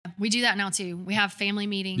we do that now too. We have family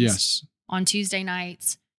meetings Yes. on Tuesday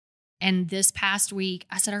nights. And this past week,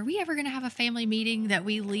 I said, are we ever going to have a family meeting that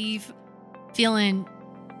we leave feeling,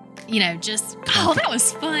 just, oh, that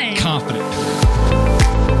was fun. Confident.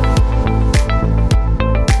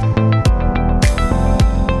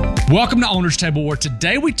 Welcome to Owner's Table, where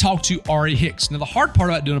today we talk to Aurrie Hicks. Now, the hard part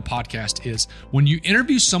about doing a podcast is when you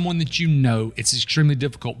interview someone that you know, it's extremely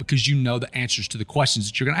difficult because you know the answers to the questions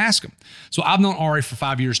that you're going to ask them. So I've known Aurrie for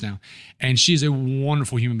 5 years now, and she's a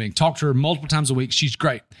wonderful human being. Talk to her multiple times a week. She's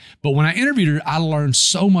great. But when I interviewed her, I learned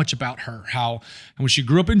so much about her, how when she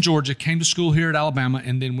grew up in Georgia, came to school here at Alabama,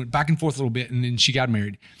 and then went back and forth a little bit, and then she got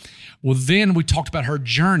married. Well, then we talked about her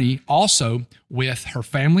journey also with her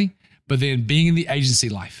family, but then being in the agency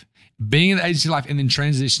life. Being in the agency life and then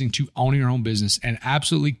transitioning to owning her own business and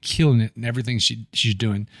absolutely killing it in everything she's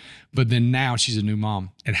doing. But then now she's a new mom,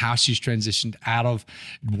 and how she's transitioned out of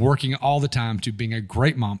working all the time to being a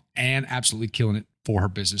great mom and absolutely killing it for her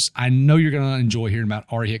business. I know you're going to enjoy hearing about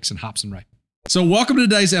Aurrie Hicks and Hopson Rae. So welcome to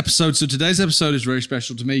today's episode. So today's episode is very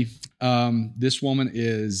special to me. This woman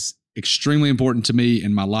is extremely important to me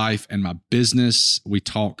in my life and my business. We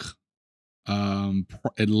talk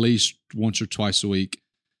at least once or twice a week.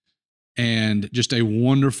 And just a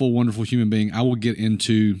wonderful, wonderful human being. I will get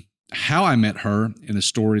into how I met her in a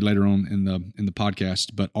story later on in the podcast.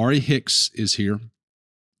 But Aurrie Hicks is here.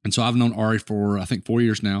 And so I've known Aurrie for, I think, 4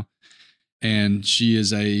 years now. And she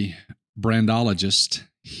is a brandologist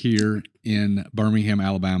here in Birmingham,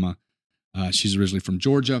 Alabama. She's originally from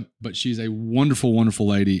Georgia, but she's a wonderful, wonderful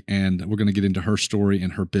lady. And we're going to get into her story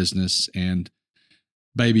and her business and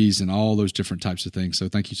babies and all those different types of things. So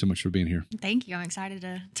thank you so much for being here. Thank you. I'm excited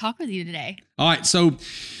to talk with you today. All right. So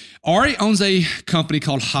Aurrie owns a company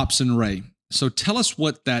called Hopson Rae. So tell us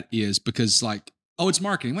what that is, because it's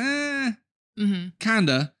marketing.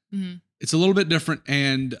 Kinda. Mm-hmm. It's a little bit different.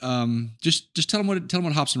 And just tell them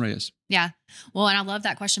what Hopson Rae is. Yeah. Well, and I love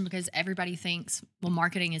that question because everybody thinks, well,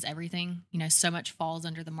 marketing is everything. So much falls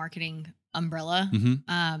under the marketing umbrella.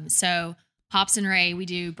 Mm-hmm. So Hopson Rae, we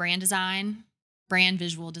do brand design, brand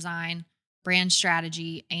visual design, brand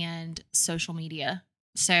strategy, and social media.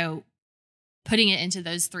 So putting it into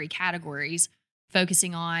those three categories,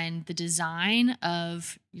 focusing on the design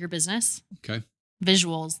of your business, okay,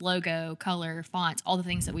 visuals, logo, color, fonts, all the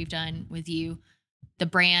things that we've done with you, the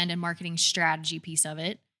brand and marketing strategy piece of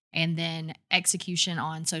it, and then execution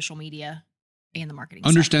on social media and the marketing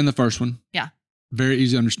Understand side. The first one. Yeah. Very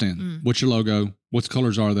easy to understand. Mm. What's your logo? What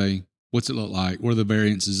colors are they? What's it look like? What are the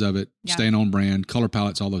variances of it? Yeah. Staying on brand, color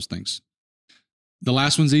palettes, all those things. The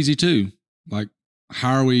last one's easy too. Like,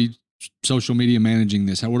 how are we social media managing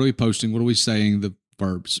this? What are we posting? What are we saying? The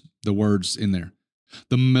verbs, the words in there.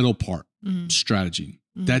 The middle part, strategy.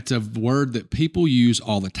 Mm-hmm. That's a word that people use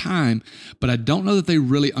all the time, but I don't know that they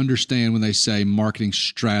really understand when they say marketing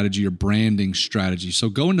strategy or branding strategy. So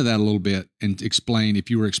go into that a little bit and explain, if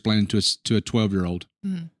you were explaining to a 12-year-old.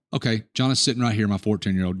 Mm-hmm. Okay, John is sitting right here, my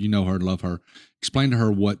 14-year-old. You know her, love her. Explain to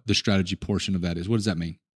her what the strategy portion of that is. What does that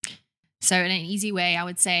mean? So in an easy way, I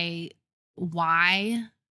would say why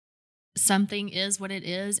something is what it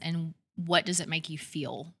is and what does it make you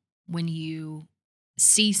feel when you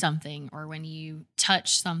see something or when you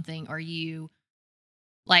touch something or you,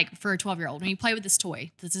 like for a 12-year-old, when you play with this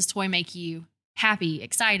toy, does this toy make you happy,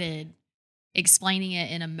 excited, explaining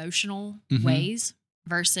it in emotional ways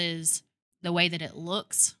versus the way that it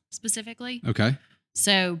looks specifically. Okay.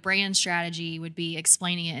 So brand strategy would be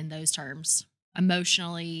explaining it in those terms,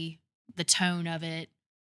 emotionally, the tone of it,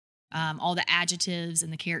 all the adjectives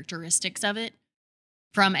and the characteristics of it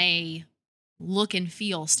from a look and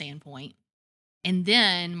feel standpoint. And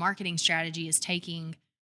then marketing strategy is taking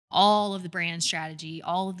all of the brand strategy,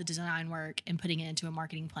 all of the design work, and putting it into a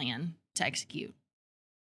marketing plan to execute.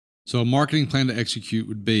 So a marketing plan to execute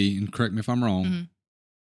would be, and correct me if I'm wrong,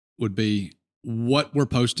 would be what we're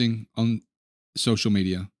posting on social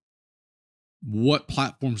media, what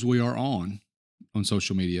platforms we are on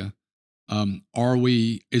social media.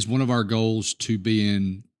 Is one of our goals to be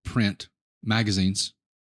in print magazines?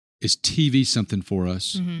 Is TV something for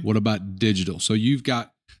us? Mm-hmm. What about digital? So you've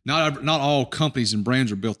got, not all companies and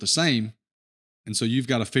brands are built the same. And so you've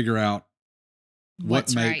got to figure out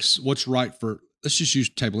what's right for, let's just use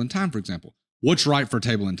Table and Time, for example. What's right for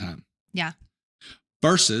Table and Time? Yeah.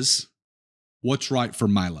 Versus what's right for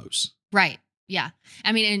Milo's. Right. Yeah.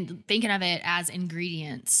 I mean, and thinking of it as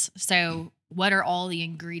ingredients. So what are all the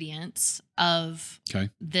ingredients of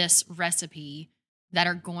this recipe that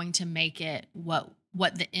are going to make it what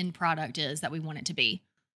the end product is that we want it to be?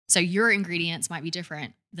 So your ingredients might be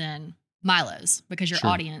different than Milo's because your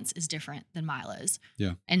Sure. audience is different than Milo's.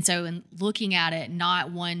 Yeah. And so in looking at it,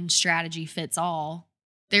 not one strategy fits all.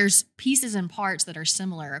 There's pieces and parts that are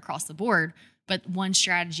similar across the board, but one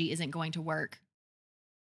strategy isn't going to work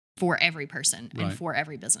for every person and Right. for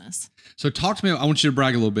every business. So talk to me. I want you to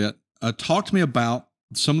brag a little bit. Talk to me about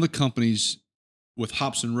some of the companies with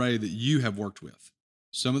Hopson Rae that you have worked with.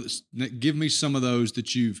 Give me some of those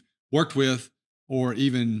that you've worked with, or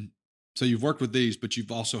even so you've worked with these, but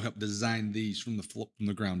you've also helped design these from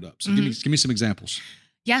the ground up. So give me some examples.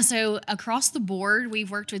 Yeah. So across the board,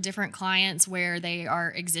 we've worked with different clients where they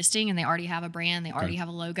are existing and they already have a brand, they already have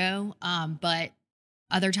a logo. But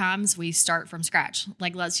other times we start from scratch.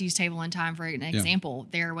 Like let's use Table and Time for an example.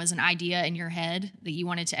 There was an idea in your head that you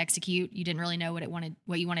wanted to execute. You didn't really know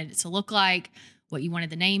what you wanted it to look like, what you wanted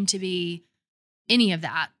the name to be, any of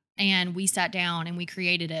that. And we sat down and we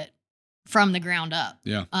created it from the ground up.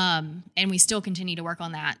 Yeah. And we still continue to work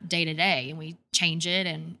on that day to day, and we change it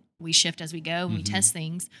and we shift as we go and we test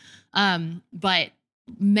things. But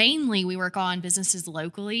mainly we work on businesses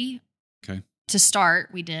locally. Okay. To start,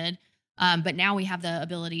 we did. But now we have the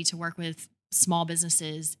ability to work with small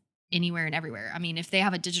businesses anywhere and everywhere. I mean, if they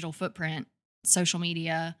have a digital footprint, social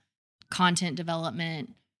media, content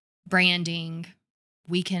development, branding,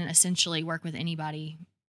 we can essentially work with anybody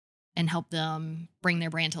and help them bring their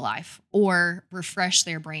brand to life or refresh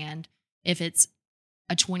their brand. If it's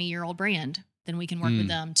a 20-year-old brand, then we can work with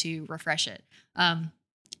them to refresh it.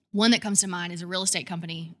 One that comes to mind is a real estate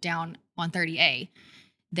company down on 30A.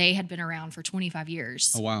 They had been around for 25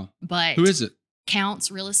 years. Oh, wow. But who is it?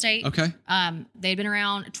 Counts Real Estate. Okay. They'd been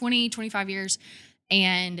around 25 years,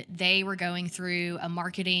 and they were going through a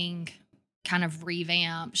marketing kind of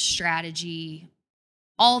revamp strategy,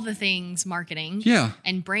 all the things marketing. Yeah.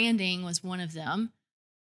 And branding was one of them.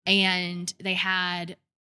 And they had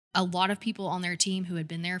a lot of people on their team who had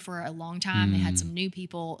been there for a long time. They had some new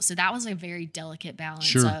people. So that was a very delicate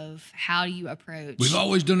balance of how do you approach. We've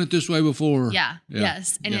always done it this way before. Yeah.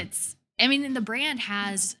 Yes. And and the brand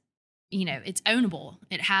has, it's ownable.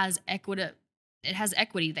 It has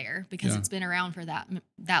equity there because it's been around for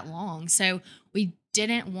that long. So we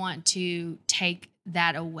didn't want to take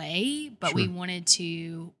that away, but we wanted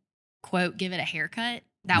to, quote, give it a haircut.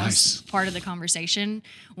 That was part of the conversation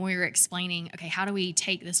when we were explaining, okay, how do we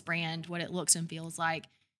take this brand, what it looks and feels like,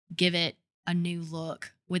 give it a new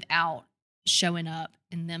look without showing up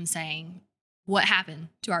and them saying, what happened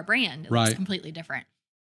to our brand? It looks completely different.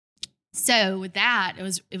 So with that, it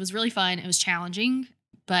was really fun. It was challenging,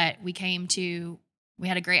 but we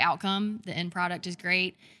had a great outcome. The end product is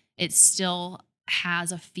great. It still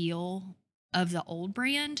has a feel of the old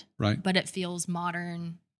brand, but it feels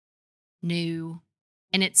modern, new,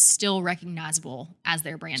 and it's still recognizable as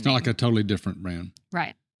their brand. It's not like a totally different brand.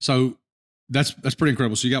 Right. So that's pretty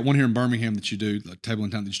incredible. So you got one here in Birmingham that you do, like Table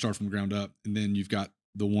and Time, that you start from the ground up. And then you've got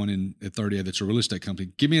the one at 30A that's a real estate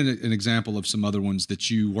company. Give me an example of some other ones that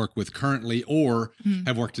you work with currently or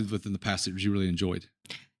have worked with in the past that you really enjoyed.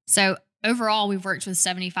 So overall, we've worked with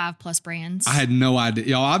 75 plus brands. I had no idea.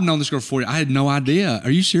 Y'all, I've known this girl for 40 years. I had no idea.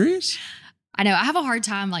 Are you serious? I know. I have a hard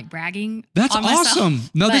time bragging. That's on myself, awesome.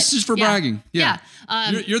 No, this is for bragging. Yeah.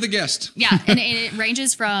 You're the guest. Yeah. And it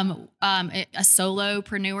ranges from a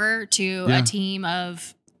solopreneur to a team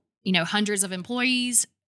of, hundreds of employees,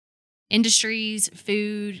 industries,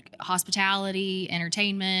 food, hospitality,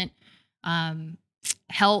 entertainment,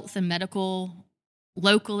 health and medical,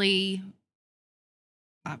 locally.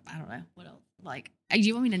 I don't know what else. Do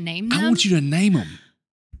you want me to name them? I want you to name them.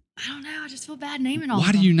 I don't know. I just feel bad naming all Why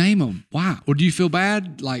of them. do you name them? Why? Or do you feel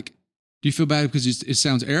bad? Do you feel bad because it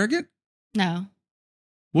sounds arrogant? No.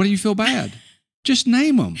 What do you feel bad? Just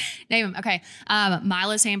name them. Name them. Okay.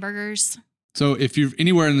 Milo's Hamburgers. So if you're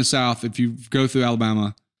anywhere in the South, if you go through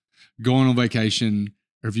Alabama, going on vacation,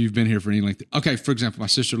 or if you've been here for any length. Okay, for example, my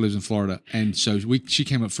sister lives in Florida. And so she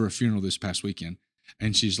came up for a funeral this past weekend.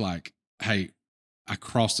 And she's like, hey, I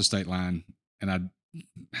crossed the state line and I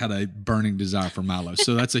had a burning desire for Milo.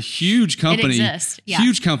 So that's a huge company. It exists. Yeah.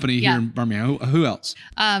 Huge company here in Birmingham. Who else?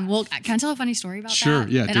 Well, can I tell a funny story about that? Sure.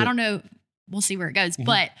 Yeah. And I don't know. We'll see where it goes.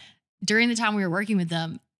 But during the time we were working with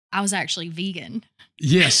them, I was actually vegan.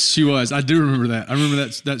 Yes, she was. I do remember that. I remember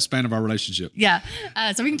that span of our relationship. Yeah.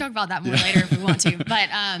 So we can talk about that more later if we want to. But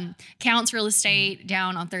Counts Real Estate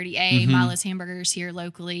down on 30A, Milo's Hamburgers here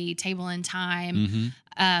locally, Table and Time,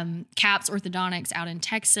 Caps Orthodontics out in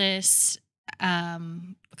Texas.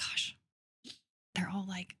 Gosh, they're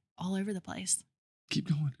all over the place. Keep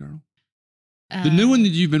going, girl. The new one that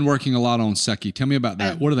you've been working a lot on, Seki. Tell me about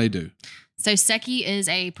that. What do they do? So Seki is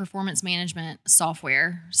a performance management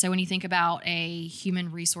software. So when you think about a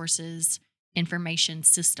human resources information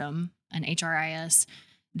system, an HRIS.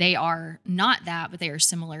 They are not that, but they are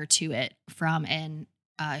similar to it from an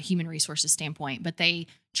human resources standpoint. But they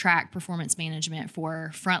track performance management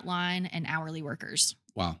for frontline and hourly workers.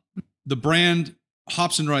 Wow. The brand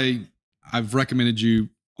Hopson Rae, I've recommended you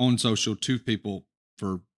on social to people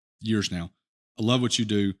for years now. I love what you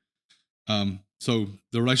do. So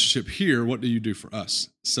the relationship here, what do you do for us?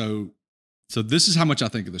 So this is how much I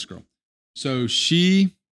think of this girl. So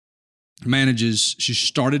she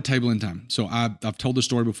started Table and Time. So I've told the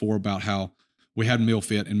story before about how we had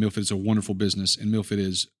MealFit, and MealFit is a wonderful business, and MealFit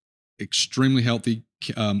is extremely healthy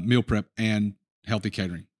meal prep and healthy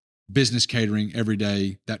catering, business catering every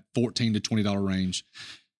day, that $14 to $20 range.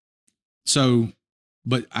 So,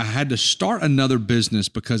 but I had to start another business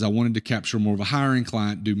because I wanted to capture more of a hiring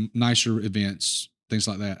client, do nicer events, things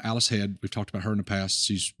like that. Alice Head, we've talked about her in the past.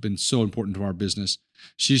 She's been so important to our business.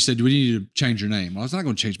 She said, "We need to change your name." Well, I was not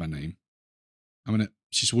going to change my name.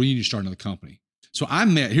 She said, "Well, you need to start another company." So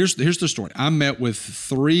here's the story. I met with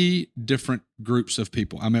 3 different groups of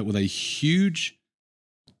people. I met with a huge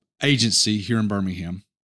agency here in Birmingham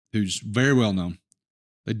who's very well known.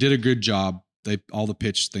 They did a good job. All the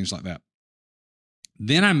pitch, things like that.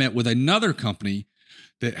 Then I met with another company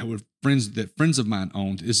that friends of mine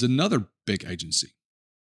owned, is another big agency.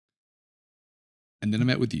 And then I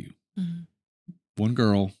met with you. Mm-hmm. One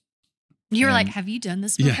girl. You were like, "Have you done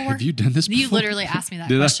this before?" Yeah, have you done this before? You literally asked me that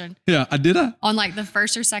question. Yeah, I did. On like the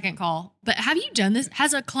first or second call. But have you done this?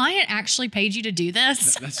 Has a client actually paid you to do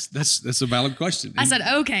this? That's a valid question. I said,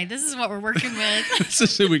 okay, this is what we're working with. This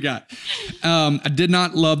is who we got. I did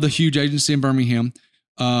not love the huge agency in Birmingham.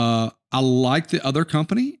 I liked the other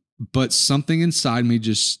company, but something inside me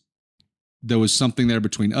there was something there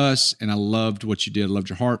between us, and I loved what you did. I loved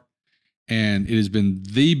your heart. And it has been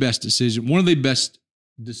the best decision, one of the best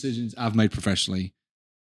decisions I've made professionally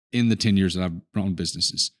in the 10 years that I've run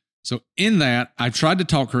businesses. So in that, I tried to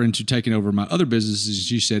talk her into taking over my other businesses. And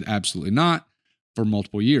she said, absolutely not, for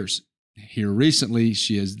multiple years. Here recently,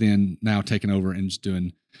 she has then now taken over and is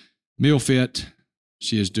doing MealFit.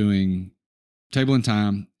 She is doing Table and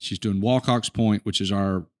Time. She's doing Walcox Point, which is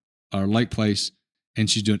our lake place. And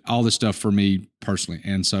she's doing all this stuff for me personally.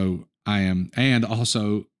 And so and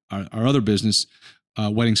also our other business,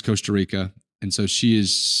 Weddings Costa Rica. And so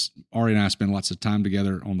Aurrie and I spend lots of time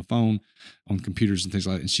together on the phone, on computers and things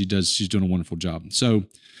like that. And she's doing a wonderful job. So,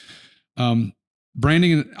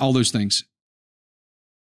 branding and all those things.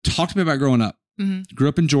 Talk to me about growing up. Mm-hmm. Grew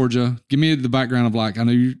up in Georgia. Give me the background of I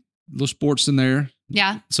know you little sports in there.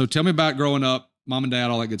 Yeah. So tell me about growing up, mom and dad,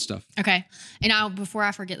 all that good stuff. Okay. And before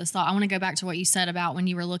I forget this thought, I want to go back to what you said about when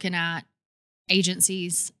you were looking at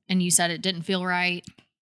agencies and you said it didn't feel right.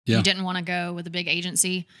 Yeah. You didn't want to go with a big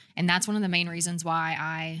agency. And that's one of the main reasons why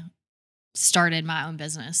I started my own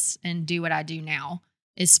business and do what I do now,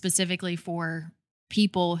 is specifically for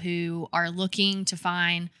people who are looking to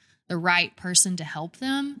find the right person to help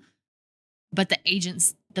them, but the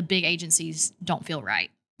big agencies don't feel right.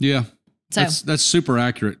 Yeah. So that's super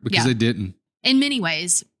accurate because they didn't. In many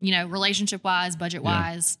ways, relationship wise, budget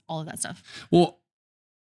wise, all of that stuff. Well,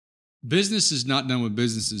 business is not done with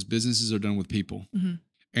businesses. Businesses are done with people. Mm-hmm.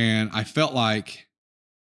 And I felt like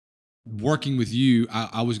working with you,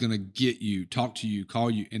 I was going to get you, talk to you, call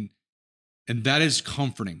you. And that is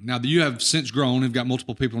comforting. Now that you have since grown and got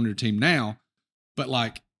multiple people on your team now, but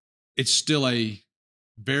it's still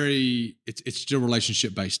it's still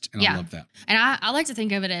relationship based. And I love that. And I like to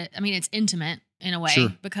think of it, it's intimate in a way,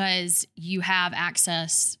 because you have that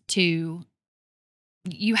access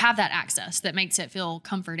that makes it feel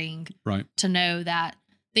comforting, right? To know that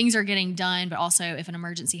things are getting done, but also if an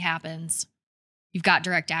emergency happens, you've got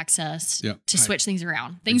direct access to switch things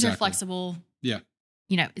around. Things are flexible. Yeah.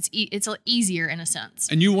 It's easier in a sense.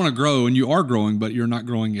 And you want to grow, and you are growing, but you're not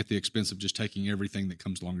growing at the expense of just taking everything that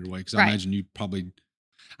comes along your way. Because I imagine you probably,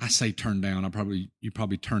 turn down. You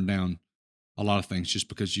probably turned down a lot of things just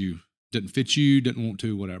because you didn't fit you, didn't want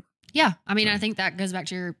to, whatever. Yeah. I think that goes back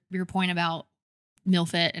to your point about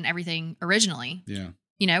MealFit and everything originally. Yeah.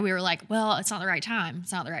 We were like, well, it's not the right time.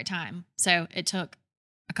 It's not the right time. So it took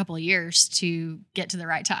a couple of years to get to the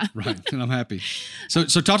right time. Right. And I'm happy. So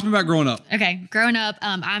talk to me about growing up. Okay. Growing up,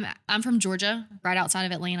 I'm from Georgia, right outside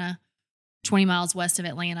of Atlanta, 20 miles west of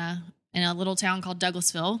Atlanta, in a little town called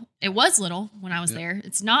Douglasville. It was little when I was there.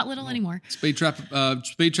 It's not little anymore. Speed trap of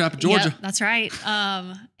Georgia. Yep, that's right.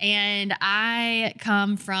 And I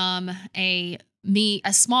come from a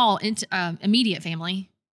small immediate family.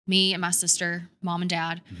 Me and my sister, mom and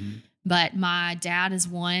dad. Mm-hmm. But my dad is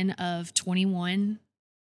one of 21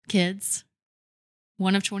 kids.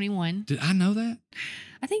 One of 21. Did I know that?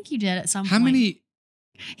 I think you did at some point. How many?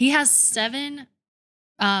 He has 7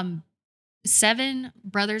 7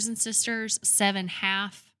 brothers and sisters, 7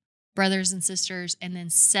 half brothers and sisters, and then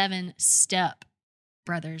 7 step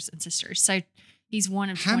brothers and sisters. So he's one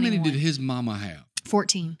of 21. How many did his mama have?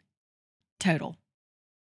 14 total.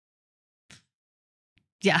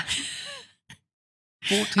 Yeah.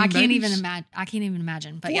 14 I can't babies? even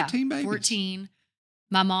imagine. But 14 yeah, babies. 14.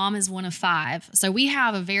 My mom is one of 5. So we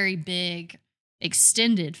have a very big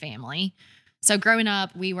extended family. So growing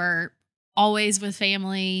up, we were always with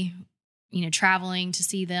family, traveling to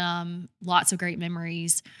see them, lots of great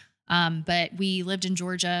memories. But we lived in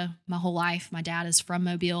Georgia my whole life. My dad is from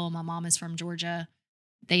Mobile. My mom is from Georgia.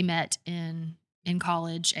 They met in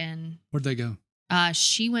college. And Where'd they go?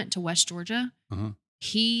 she went to West Georgia. Uh-huh.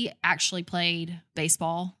 He actually played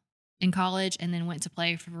baseball in college and then went to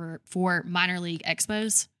play for minor league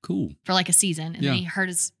expos. Cool. For like a season. And then he hurt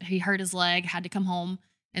his leg, had to come home.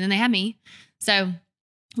 And then they had me. So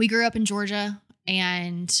we grew up in Georgia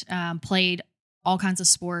and played all kinds of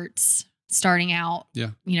sports starting out.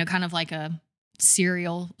 Yeah. Kind of like a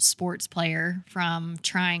serial sports player, from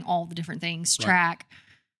trying all the different things, track,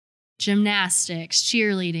 gymnastics,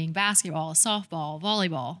 cheerleading, basketball, softball,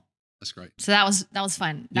 volleyball. That's great. So that was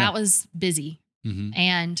fun. That was busy. Mm-hmm.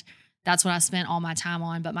 And that's what I spent all my time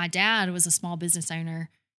on. But my dad was a small business owner,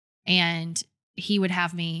 and he would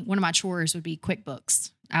have me, one of my chores would be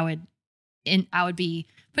QuickBooks. I would be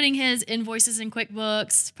putting his invoices in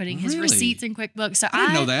QuickBooks, putting his receipts in QuickBooks. So I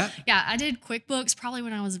didn't know that. Yeah, I did QuickBooks probably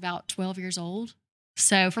when I was about 12 years old.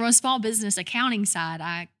 So from a small business accounting side,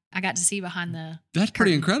 I got to see behind the That's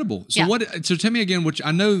pretty incredible. So so tell me again, which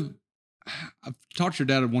I know I've talked to your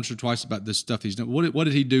dad once or twice about this stuff he's done. What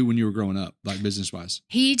did he do when you were growing up, like business wise?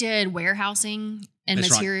 He did warehousing and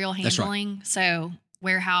material handling. That's right. So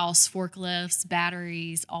warehouse, forklifts,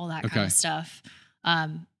 batteries, all that kind of stuff.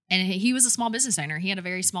 And he was a small business owner. He had a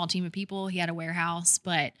very small team of people. He had a warehouse,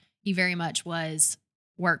 but he very much was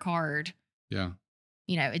work hard. Yeah.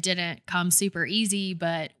 It didn't come super easy,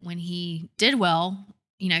 but when he did well,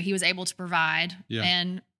 he was able to provide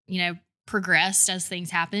and, progressed as things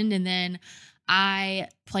happened. And then I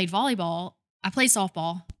played volleyball. I played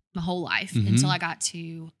softball my whole life until I got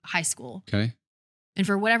to high school. Okay. And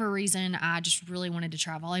for whatever reason, I just really wanted to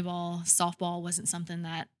try volleyball. Softball wasn't something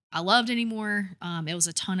that I loved anymore. It was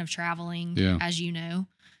a ton of traveling, as you know,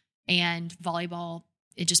 and volleyball,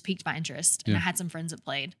 it just piqued my interest. And I had some friends that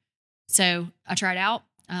played. So I tried out.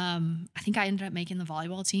 I think I ended up making the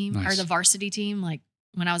volleyball team or the varsity team, like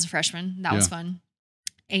when I was a freshman. That was fun.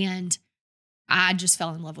 And I just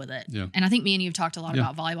fell in love with it. Yeah. And I think me and you have talked a lot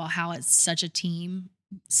about volleyball, how it's such a team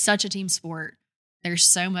sport. There's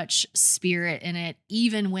so much spirit in it,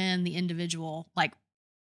 even when the individual, like,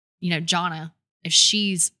 Jonna, if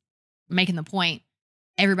she's making the point,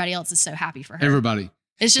 everybody else is so happy for her.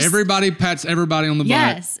 It's just everybody pats everybody on the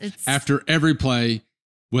butt after every play,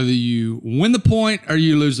 whether you win the point or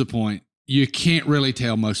you lose the point. You can't really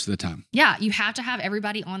tell most of the time. Yeah, you have to have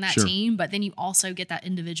everybody on that team, but then you also get that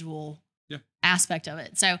individual aspect of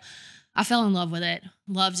it. So I fell in love with it,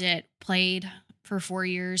 loved it, played for 4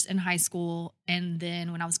 years in high school. And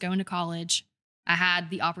then when I was going to college, I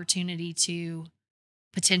had the opportunity to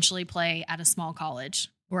potentially play at a small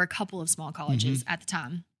college or a couple of small colleges at the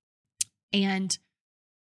time. And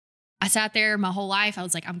I sat there my whole life. I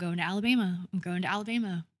was like, I'm going to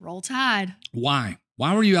Alabama. Roll Tide. Why?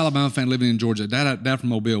 Why were you an Alabama fan living in Georgia? Dad from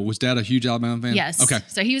Mobile. Was Dad a huge Alabama fan? Yes. Okay.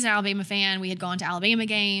 So he was an Alabama fan. We had gone to Alabama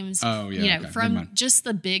games. Oh, yeah. From just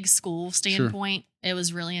the big school standpoint, it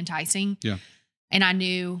was really enticing. Yeah. And I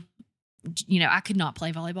knew, I could not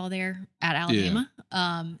play volleyball there at Alabama.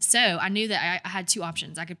 Yeah. So I knew that I had 2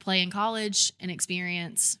 options. I could play in college and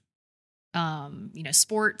experience,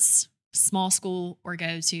 sports, small school, or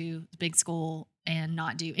go to the big school and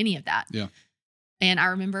not do any of that. Yeah. And I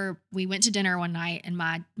remember we went to dinner one night and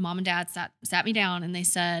my mom and dad sat me down and they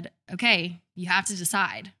said, okay, you have to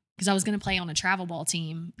decide. Because I was going to play on a travel ball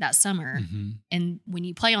team that summer. Mm-hmm. And when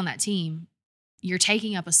you play on that team, you're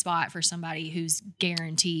taking up a spot for somebody who's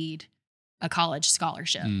guaranteed a college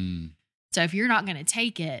scholarship. So if you're not going to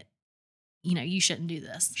take it, you shouldn't do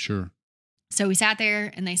this. Sure. So we sat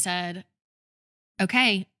there and they said,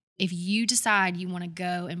 okay, if you decide you want to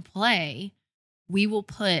go and play, we will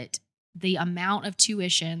put the amount of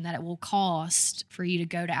tuition that it will cost for you to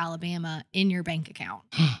go to Alabama in your bank account.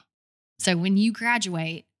 So when you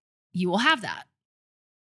graduate, you will have that.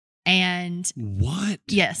 And what?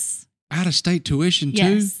 Yes. Out of state tuition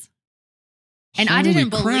too? Yes. And I didn't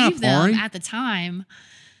believe them at the time.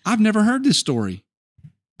 I've never heard this story.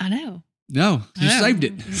 I know. No, you saved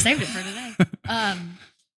it. You saved it for today.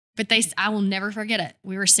 But I will never forget it.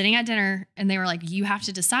 We were sitting at dinner and they were like, you have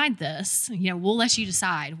to decide this. We'll let you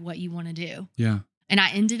decide what you want to do. Yeah. And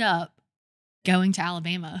I ended up going to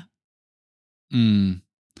Alabama. Now,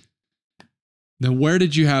 where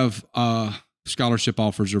did you have scholarship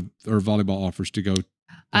offers or volleyball offers to go?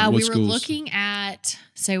 We were looking at,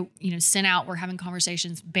 sent out, we're having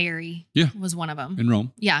conversations. Barry was one of them. In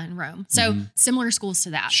Rome. Yeah, in Rome. So similar schools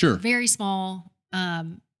to that. Sure. Very small,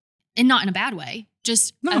 and not in a bad way.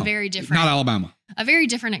 Just a very different. Not Alabama. A very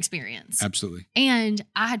different experience. Absolutely. And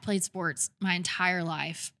I had played sports my entire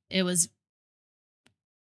life. It was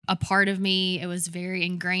a part of me. It was very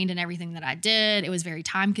ingrained in everything that I did. It was very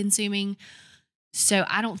time consuming. So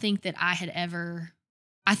I don't think that I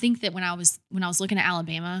think that when I was looking at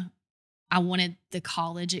Alabama, I wanted the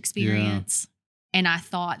college experience. Yeah. And I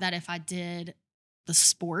thought that if I did the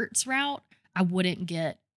sports route, I wouldn't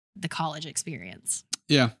get the college experience.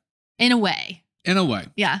 Yeah. In a way.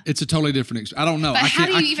 Yeah. It's a totally different I don't know. But how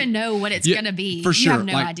do you even know what it's going to be? For sure. You have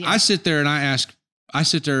no idea. I sit there and I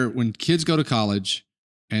sit there when kids go to college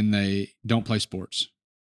and they don't play sports,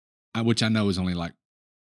 which I know is only like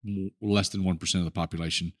less than 1% of the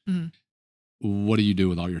population. Mm-hmm. What do you do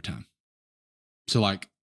with all your time? So like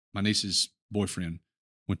my niece's boyfriend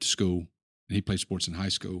went to school and he played sports in high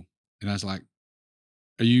school. And I was like,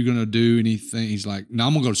 are you going to do anything? He's like, no,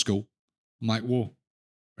 I'm going to go to school. I'm like, well,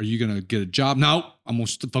 are you going to get a job? No, I'm going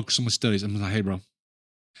to focus on my studies. I'm like, hey, bro,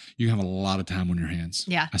 you have a lot of time on your hands.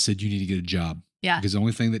 Yeah. I said, you need to get a job. Yeah. Because the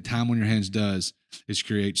only thing that time on your hands does is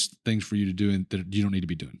creates things for you to do that you don't need to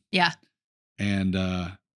be doing. Yeah. And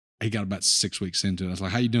he got about 6 weeks into it. I was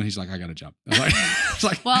like, how you doing? He's like, I got a job. I was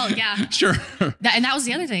like, well, yeah. Sure. And that was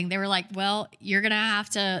the other thing. They were like, well, you're going to have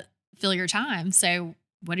to fill your time. So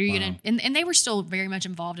what are you going to, and they were still very much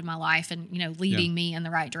involved in my life and, leading me in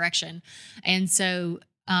the right direction. And so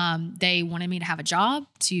they wanted me to have a job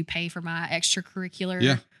to pay for my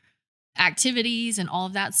extracurricular activities and all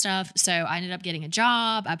of that stuff. So I ended up getting a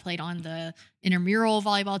job. I played on the intramural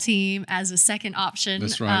volleyball team as a second option.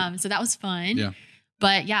 That's right. So that was fun. Yeah.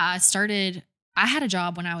 But yeah, I had a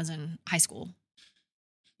job when I was in high school.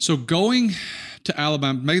 So going to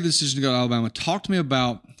Alabama, make the decision to go to Alabama. Talk to me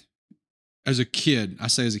about as a kid,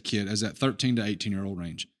 as that 13 to 18-year-old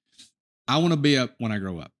range. I want to be up when I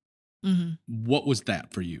grow up. Mm-hmm. What was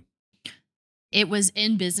that for you? It was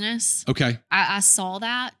in business. Okay. I saw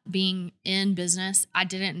that being in business. I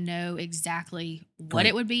didn't know exactly what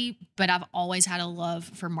it would be, but I've always had a love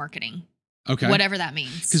for marketing. Okay. Whatever that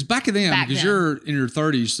means. Because back then, you're in your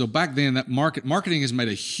 30s, so back then that marketing has made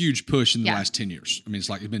a huge push in the last 10 years. I mean,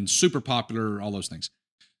 it's been super popular, all those things.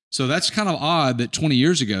 So that's kind of odd that 20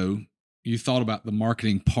 years ago, you thought about the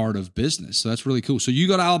marketing part of business. So that's really cool. So you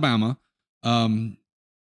go to Alabama,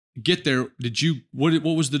 get there. What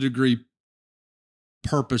was the degree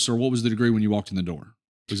purpose or what was the degree when you walked in the door?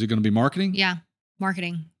 Was it going to be marketing? Yeah.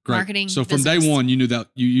 Marketing. Great. Marketing. So from day one, you knew that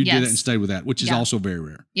you did it and stayed with that, which is also very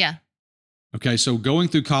rare. Yeah. Okay, so going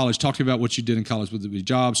through college, talk to me about what you did in college with the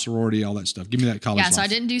job, sorority, all that stuff. Give me that college life. So I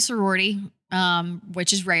didn't do sorority,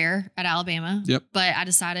 which is rare at Alabama. Yep. But I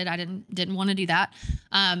decided I didn't want to do that.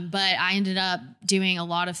 But I ended up doing a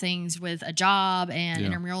lot of things with a job and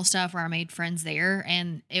intramural stuff where I made friends there.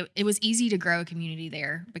 And it was easy to grow a community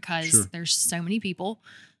there because there's so many people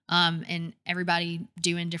and everybody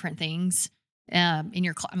doing different things in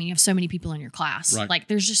your class. I mean, you have so many people in your class. Right. Like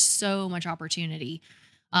there's just so much opportunity.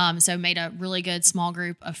 So made a really good small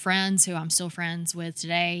group of friends who I'm still friends with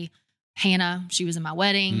today. Hannah, she was in my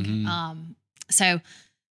wedding. Mm-hmm. So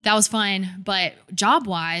that was fun. But job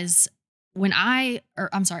wise,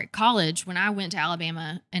 college, when I went to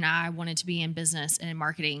Alabama and I wanted to be in business and in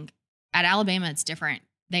marketing, at Alabama, it's different.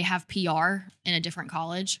 They have PR in a different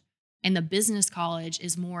college, and the business college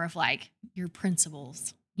is more of like your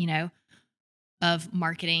principles, of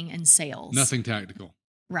marketing and sales. Nothing tactical.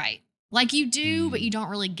 Right. Like you do, but you don't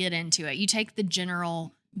really get into it. You take the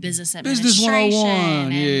general business administration Business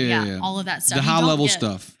 101. And all of that stuff. The high level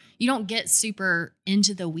stuff. You don't get super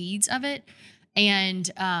into the weeds of it.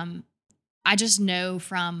 And I just know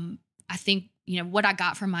from, I think, what I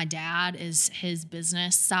got from my dad is his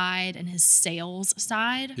business side and his sales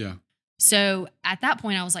side. Yeah. So at that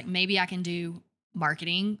point, I was like, maybe I can do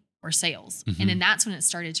marketing or sales. Mm-hmm. And then that's when it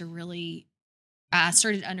started to I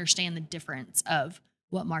started to understand the difference of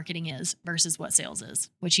what marketing is versus what sales is,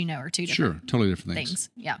 which are two different totally different things.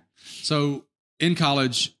 Yeah. So in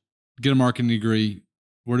college, get a marketing degree.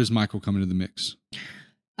 Where does Michael come into the mix?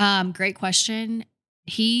 Great question.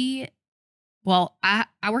 I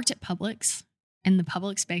worked at Publix in the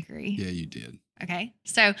Publix bakery. Yeah, you did. Okay.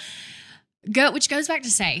 So which goes back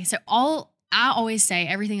to say, I always say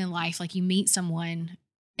everything in life, like you meet someone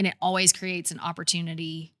and it always creates an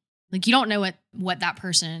opportunity. Like you don't know what that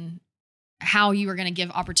person, how you are going to give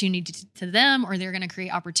opportunity to them, or they're going to create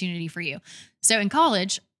opportunity for you. So in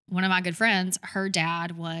college, one of my good friends, her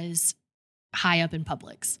dad was high up in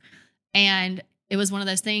Publix, and it was one of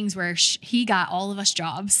those things where he got all of us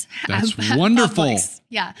jobs. That's wonderful. Publix.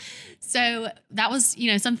 Yeah. So that was,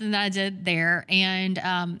 something that I did there.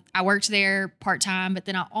 And I worked there part-time, but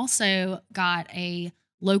then I also got a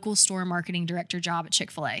local store marketing director job at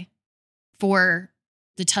Chick-fil-A for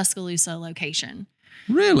the Tuscaloosa location.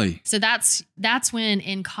 Really? So that's when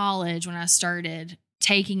in college, when I started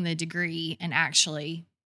taking the degree and actually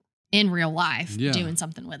in real life doing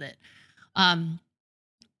something with it.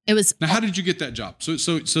 It was. Now, how did you get that job? So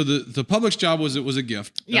the Publix job was a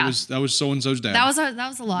gift. That was so-and-so's dad. That was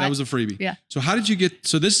a lot. That was a freebie. Yeah. So how did you get,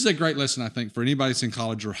 so this is a great lesson, I think, for anybody that's in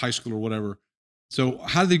college or high school or whatever. So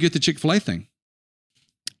how did they get the Chick-fil-A thing?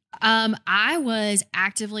 I was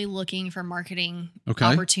actively looking for marketing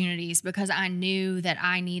opportunities because I knew that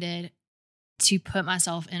I needed to put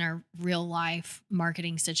myself in a real life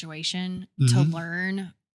marketing situation to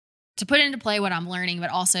learn, to put into play what I'm learning,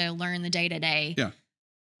 but also learn the day to day. Yeah.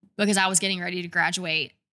 Because I was getting ready to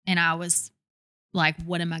graduate and I was like,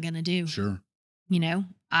 what am I going to do? Sure. Am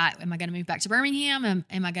I going to move back to Birmingham?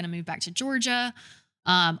 Am I going to move back to Georgia?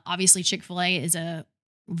 Obviously Chick-fil-A is a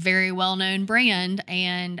very well-known brand.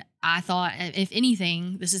 And I thought, if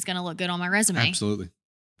anything, this is going to look good on my resume. Absolutely.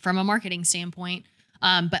 From a marketing standpoint.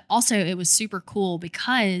 But also it was super cool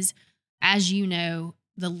because, as you know,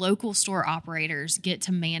 the local store operators get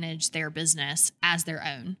to manage their business as their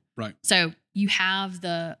own. Right. So you have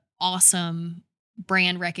the awesome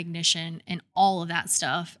brand recognition and all of that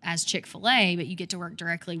stuff as Chick-fil-A, but you get to work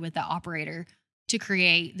directly with the operator to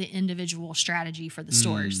create the individual strategy for the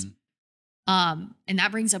stores. And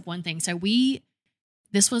that brings up one thing. So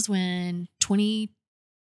this was when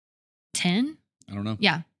 2010? I don't know.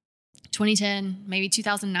 Yeah. 2010, maybe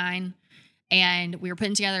 2009. And we were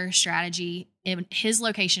putting together a strategy. His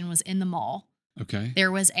location was in the mall. Okay.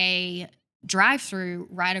 There was a drive-through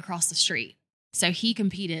right across the street. So he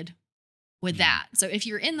competed with that. So if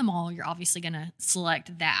you're in the mall, you're obviously going to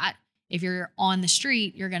select that. If you're on the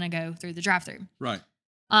street, you're going to go through the drive-through. Right.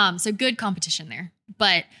 So good competition there.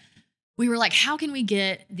 But we were like, how can we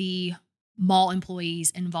get the mall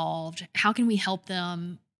employees involved? How can we help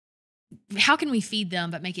them? How can we feed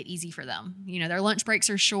them but make it easy for them? Their lunch breaks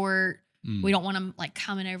are short. We don't want them like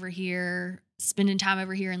coming over here, spending time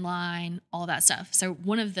over here in line, all that stuff. So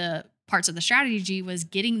one of the parts of the strategy was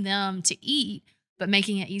getting them to eat, but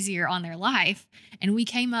making it easier on their life. And we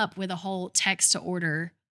came up with a whole text to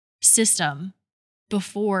order system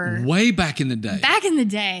before. Way back in the day. Back in the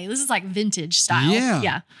day. This is like vintage style. Yeah.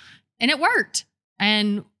 Yeah. And it worked.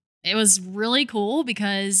 And it was really cool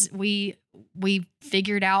because we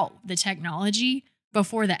figured out the technology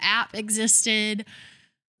before the app existed,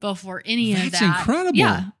 before any of that. That's incredible.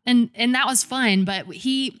 Yeah. And that was fun. But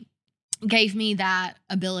he gave me that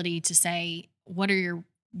ability to say, what are your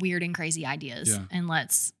weird and crazy ideas? Yeah. And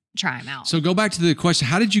let's try them out. So go back to the question.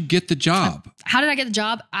 How did you get the job? How did I get the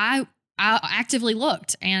job? I actively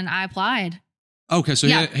looked and I applied. Okay. So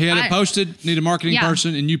he had it posted, need a marketing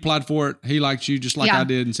person, and you applied for it. He liked you just like I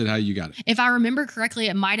did and said, hey, you got it. If I remember correctly,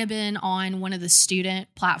 it might have been on one of the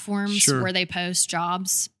student platforms where they post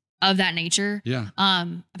jobs of that nature. Yeah.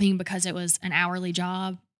 Because it was an hourly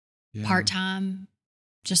job, part-time,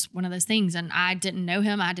 just one of those things. And I didn't know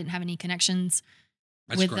him. I didn't have any connections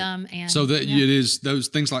with them. And so that it is, those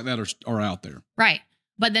things like that are out there. Right.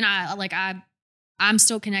 But then I'm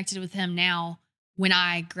still connected with him now. When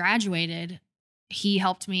I graduated, he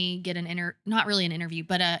helped me get not really an interview,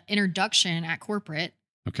 but an introduction at corporate.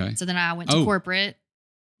 Okay. So then I went to corporate,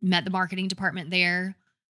 met the marketing department there.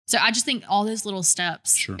 So I just think all those little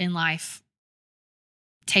steps in life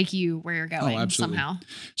take you where you're going somehow.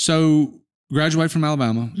 So graduate from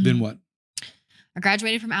Alabama, then what? I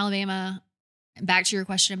graduated from Alabama. Back to your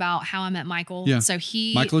question about how I met Michael. Yeah. So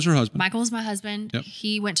Michael is your husband. Michael is my husband. Yep.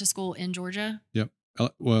 He went to school in Georgia. Yep.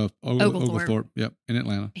 Oglethorpe. Yep. In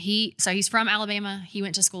Atlanta. He's from Alabama. He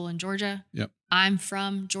went to school in Georgia. Yep. I'm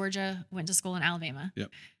from Georgia, went to school in Alabama. Yep.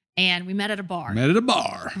 And we met at a bar.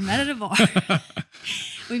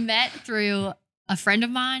 We met through a friend of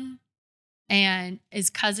mine and his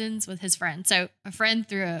cousins with his friend. So a friend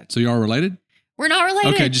through So you are related? We're not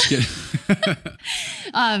related. Okay, just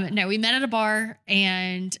kidding. No, we met at a bar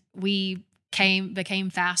and we became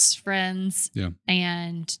fast friends. Yeah.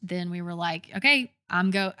 And then we were like, okay,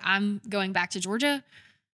 I'm going back to Georgia.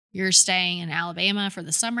 You're staying in Alabama for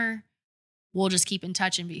the summer. We'll just keep in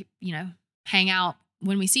touch and hang out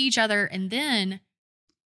when we see each other. And then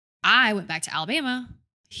I went back to Alabama.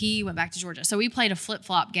 he went back to Georgia. So we played a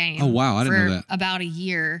flip-flop game. Oh, wow. I didn't know that. About a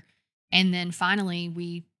year. And then finally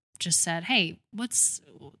we just said, hey,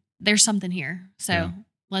 there's something here. So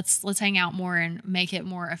let's hang out more and make it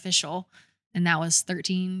more official. And that was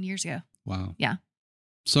 13 years ago. Wow. Yeah.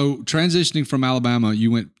 So transitioning from Alabama,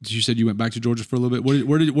 you said you went back to Georgia for a little bit.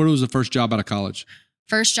 Where was the first job out of college?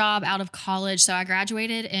 First job out of college. So I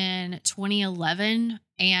graduated in 2011,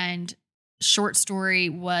 and short story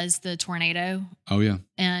was the tornado. Oh yeah.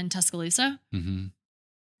 In Tuscaloosa. Mm-hmm.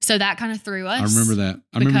 So that kind of threw us. I remember that.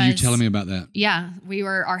 I remember you telling me about that. Yeah.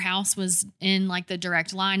 Our house was in like the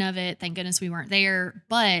direct line of it. Thank goodness we weren't there.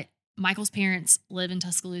 But Michael's parents live in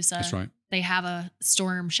Tuscaloosa. That's right. They have a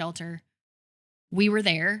storm shelter. We were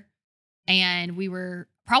there, and we were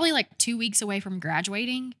probably like 2 weeks away from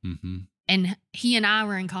graduating. Mm-hmm. And he and I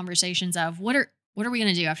were in conversations of what are we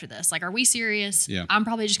going to do after this? Like, are we serious? Yeah. I'm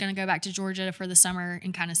probably just going to go back to Georgia for the summer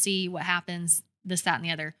and kind of see what happens, this, that, and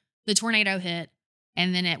the other. The tornado hit.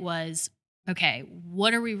 And then it was, okay,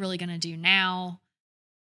 what are we really going to do now?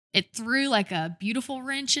 It threw like a beautiful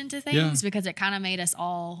wrench into things because it kind of made us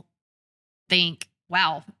all think,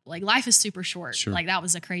 wow, like life is super short. Sure. Like that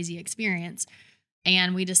was a crazy experience.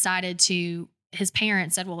 And we decided his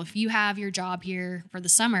parents said, well, if you have your job here for the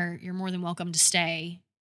summer, you're more than welcome to stay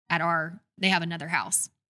they have another house.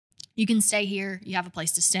 You can stay here. You have a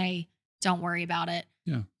place to stay. Don't worry about it.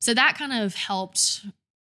 Yeah. So that kind of helped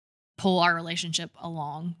pull our relationship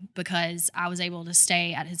along because I was able to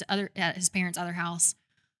stay at his parents' other house.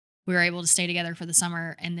 We were able to stay together for the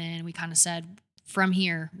summer. And then we kind of said, from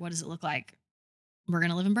here, what does it look like? We're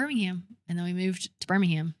going to live in Birmingham. And then we moved to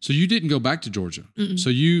Birmingham. So you didn't go back to Georgia. Mm-mm. So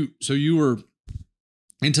you were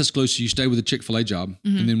in Tuscaloosa, you stayed with a Chick-fil-A job.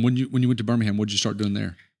 Mm-hmm. And then when you went to Birmingham, what did you start doing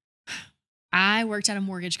there? I worked at a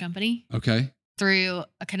mortgage company. Okay. Through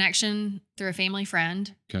a connection, through a family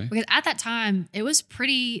friend. Okay. Because at that time, it was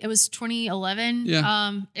 2011.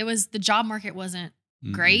 Yeah. The job market wasn't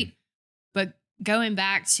great. But going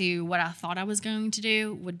back to what I thought I was going to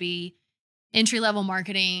do would be entry-level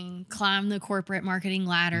marketing, climb the corporate marketing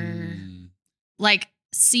ladder, like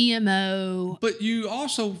CMO. But you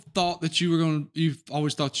also thought that you've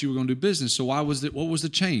always thought you were going to do business. So what was the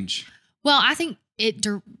change? Well, I think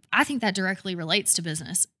that directly relates to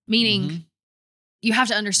business, meaning you have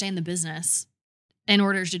to understand the business in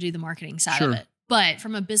order to do the marketing side of it. But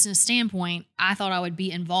from a business standpoint, I thought I would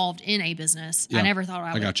be involved in a business. Yeah, I never thought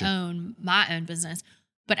I would own my own business.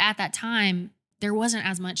 But at that time, there wasn't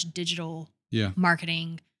as much digital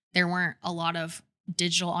marketing. There weren't a lot of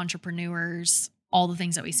digital entrepreneurs, all the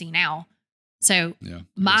things that we see now. So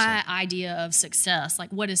my idea of success,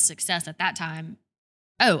 like what is success at that time?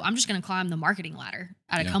 Oh, I'm just going to climb the marketing ladder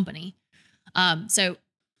at a company. So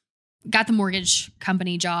got the mortgage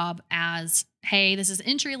company job as, hey, this is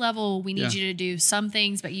entry level. We need you to do some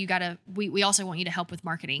things, but we also want you to help with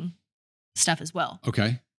marketing stuff as well.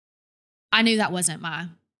 Okay. I knew that wasn't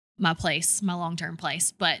my place, my long-term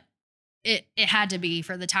place, but it had to be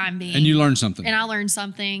for the time being. And you learned something. And I learned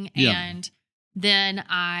something. Yeah. And then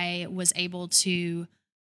I was able to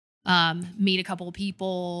meet a couple of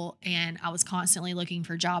people, and I was constantly looking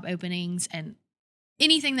for job openings and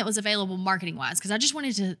anything that was available marketing wise, because I just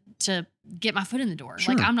wanted to get my foot in the door.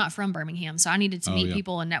 Sure. Like I'm not from Birmingham, so I needed to meet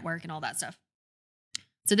people and network and all that stuff.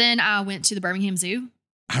 So then I went to the Birmingham Zoo.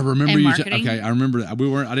 I remember you. I remember that.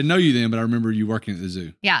 I didn't know you then, but I remember you working at the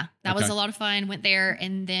zoo. Yeah, that was a lot of fun. Went there,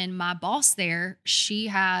 and then my boss there, she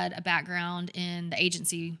had a background in the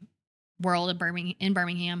agency world in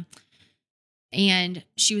Birmingham, and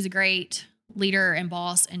she was a great leader and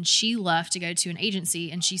boss. And she left to go to an agency,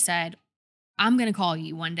 and she said, "I'm going to call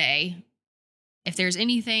you one day. If there's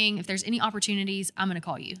any opportunities, I'm going to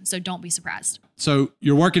call you. So don't be surprised." So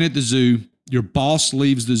you're working at the zoo. Your boss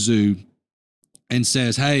leaves the zoo and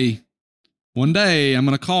says, "Hey, one day I'm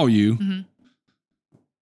going to call you." Mm-hmm.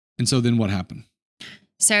 And so then what happened?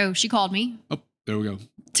 So she called me. Oh, there we go.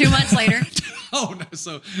 2 months later. Oh, no.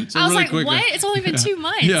 So I was really like, quick. What? It's only been 2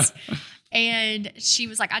 months. Yeah. And she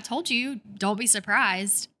was like, "I told you, don't be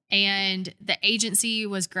surprised." And the agency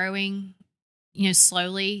was growing,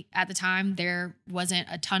 slowly at the time. There wasn't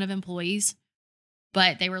a ton of employees,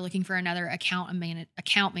 but they were looking for another account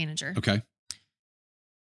manager. Okay.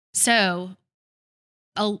 So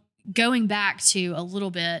going back to a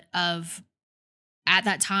little bit of at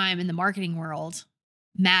that time in the marketing world,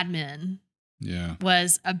 Mad Men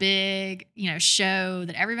was a big, show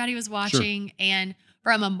that everybody was watching. Sure. And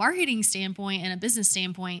from a marketing standpoint and a business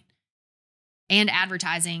standpoint and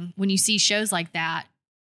advertising, when you see shows like that,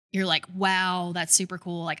 you're like, wow, that's super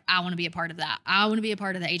cool. Like, I want to be a part of that. I want to be a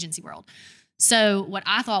part of the agency world. So what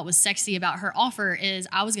I thought was sexy about her offer is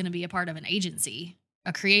I was going to be a part of an agency.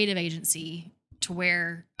 a creative agency to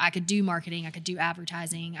where I could do marketing, I could do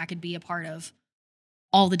advertising, I could be a part of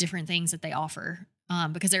all the different things that they offer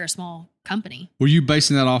because they're a small company. Were you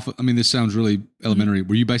basing that off? I mean, this sounds really elementary.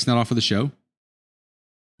 Were you basing that off of the show?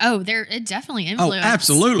 Oh, it definitely influenced. Oh,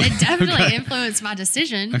 absolutely. It definitely influenced my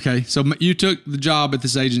decision. Okay. So you took the job at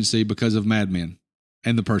this agency because of Mad Men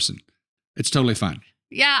and the person. It's totally fine.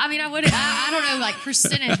 Yeah. I mean, I don't know, like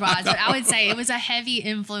percentage wise, but I would say it was a heavy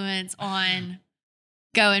influence on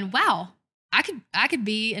going, wow, I could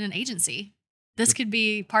be in an agency. This could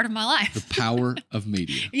be part of my life. The power of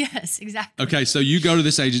media. Yes, exactly. Okay. So you go to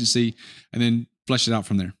this agency and then flesh it out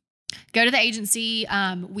from there. Go to the agency.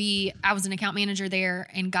 I was an account manager there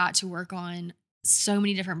and got to work on so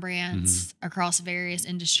many different brands across various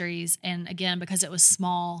industries. And again, because it was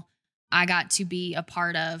small, I got to be a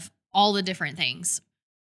part of all the different things: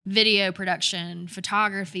 video production,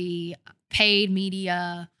 photography, paid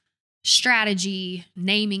media, strategy,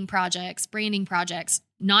 naming projects, branding projects.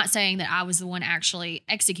 Not saying that I was the one actually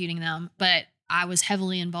executing them, but I was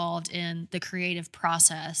heavily involved in the creative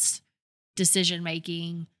process,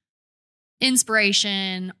 decision-making,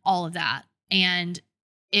 inspiration, all of that. And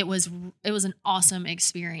it was an awesome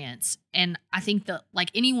experience. And I think that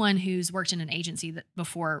like anyone who's worked in an agency that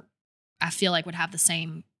before, I feel like would have the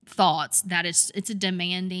same thoughts that it's a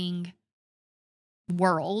demanding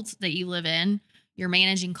world that you live in. You're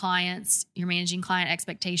managing clients, you're managing client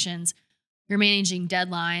expectations, you're managing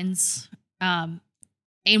deadlines. And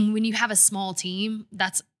when you have a small team,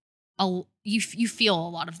 you feel a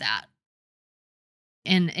lot of that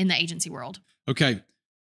in the agency world. Okay.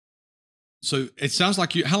 So it sounds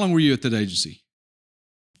like how long were you at that agency?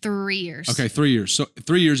 3 years. Okay. 3 years. So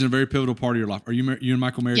 3 years in a very pivotal part of your life. Are you and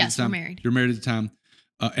Michael married at the time? Yes, we're married. You're married at the time.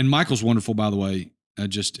 And Michael's wonderful, by the way,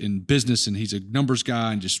 just in business, and he's a numbers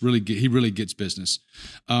guy and just he really gets business.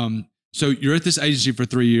 So you're at this agency for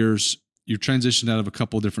 3 years. You've transitioned out of a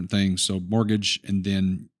couple of different things. So mortgage and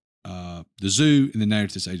then the zoo, and then now you're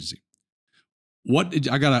at this agency.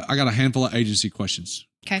 I got a handful of agency questions.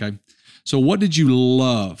 Okay. So what did you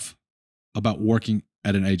love about working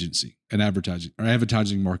at an agency, an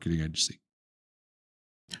advertising marketing agency?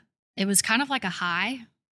 It was kind of like a high,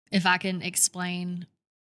 if I can explain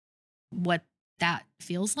what that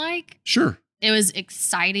feels like. Sure. It was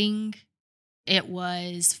exciting. It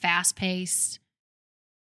was fast paced.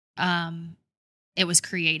 It was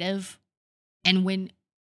creative. And when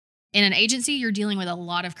in an agency, you're dealing with a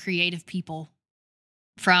lot of creative people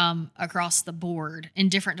from across the board in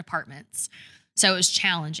different departments. So it was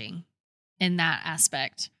challenging in that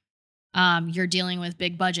aspect. You're dealing with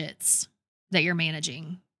big budgets that you're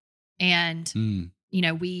managing. And,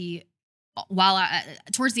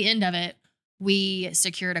 towards the end of it, we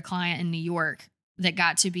secured a client in New York that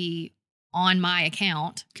got to be on my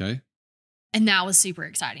account. Okay. And that was super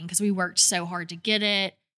exciting because we worked so hard to get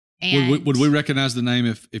it. And would we recognize the name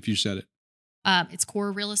if you said it? It's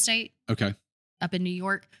Core Real Estate. Okay. Up in New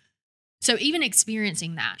York. So even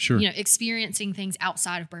experiencing that, sure. Experiencing things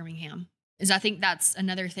outside of Birmingham I think that's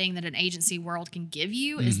another thing that an agency world can give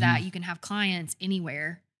you is that you can have clients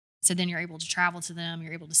anywhere. So then you're able to travel to them.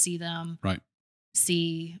 You're able to see them. Right.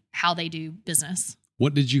 See how they do business.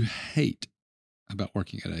 What did you hate about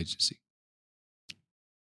working at an agency?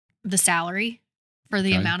 The salary for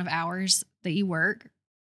the amount of hours that you work.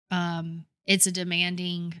 It's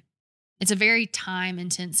a very time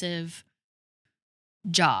intensive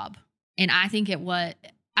job. And I think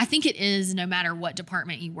it is no matter what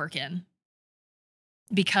department you work in,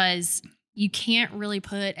 because you can't really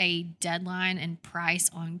put a deadline and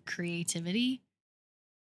price on creativity.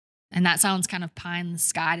 And that sounds kind of pie in the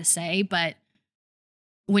sky to say, but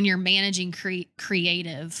when you're managing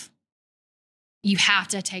creative, you have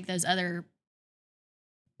to take those other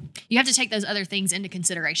things into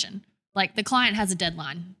consideration. Like the client has a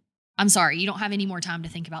deadline. I'm sorry, you don't have any more time to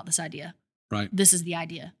think about this idea. Right. This is the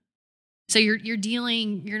idea. So you're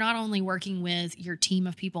not only working with your team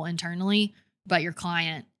of people internally, but your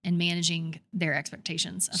client and managing their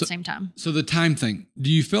expectations at the same time. So the time thing, do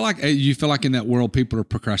you feel like in that world people are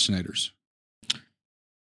procrastinators?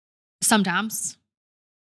 Sometimes.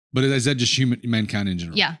 But is that just mankind in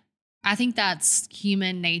general? Yeah. I think that's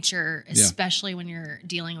human nature, especially when you're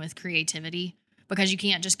dealing with creativity, because you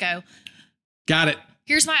can't just go, got it.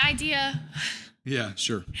 Here's my idea. Yeah,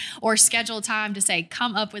 sure. Or schedule time to say,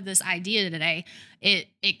 come up with this idea today.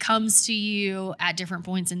 It comes to you at different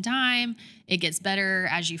points in time. It gets better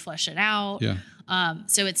as you flesh it out. Yeah.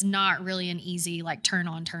 So it's not really an easy like turn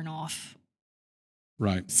on, turn off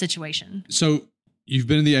situation. So you've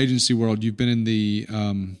been in the agency world. You've been in the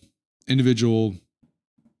individual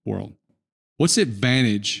world. What's the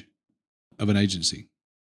advantage of an agency?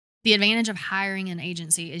 The advantage of hiring an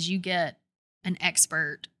agency is you get an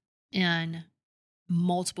expert in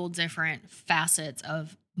multiple different facets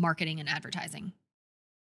of marketing and advertising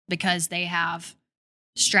because they have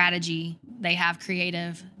strategy, they have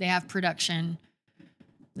creative, they have production,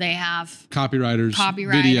 they have copywriters,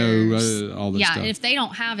 video, all this stuff. Yeah, if they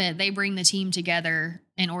don't have it, they bring the team together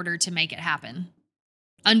in order to make it happen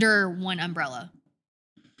under one umbrella.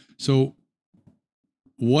 So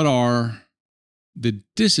what are the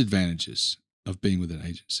disadvantages of being with an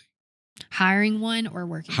agency? Hiring one or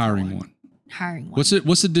working Hiring for one. Hiring one.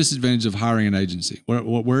 What's the disadvantage of hiring an agency?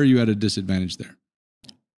 Where are you at a disadvantage there?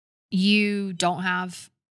 You don't have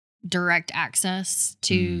direct access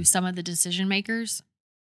to some of the decision makers.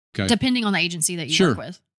 Okay. Depending on the agency that you work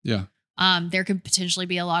with. Yeah. There could potentially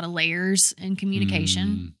be a lot of layers in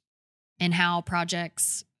communication and how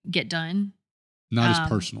projects get done. Not as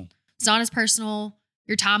personal. It's not as personal.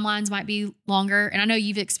 Your timelines might be longer. And I know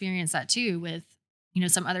you've experienced that too with,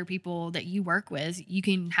 some other people that you work with. You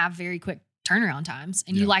can have very quick turnaround times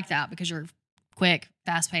and you like that because you're quick,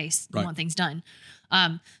 fast paced, you want things done.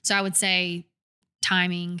 So I would say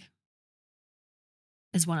timing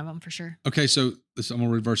is one of them for sure. Okay. So I'm going to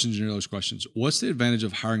reverse engineer those questions. What's the advantage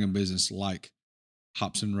of hiring a business like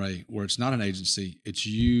Hopson Rae, where it's not an agency, it's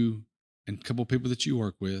you and a couple of people that you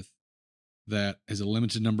work with that has a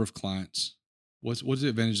limited number of clients? What's the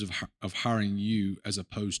advantage of hiring you as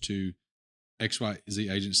opposed to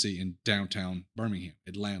XYZ agency in downtown Birmingham,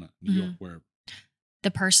 Atlanta, New York, wherever?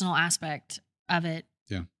 The personal aspect of it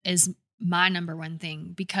is my number one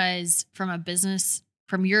thing, because from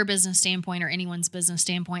your business standpoint or anyone's business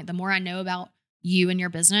standpoint, the more I know about you and your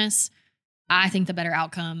business, I think the better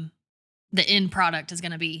outcome the end product is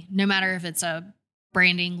going to be, no matter if it's a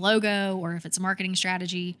branding logo or if it's a marketing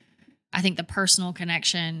strategy. I think the personal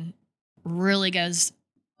connection really goes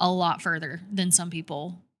a lot further than some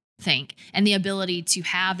people think. And the ability to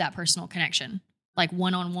have that personal connection, like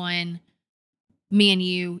one-on-one, me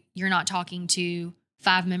and you're not talking to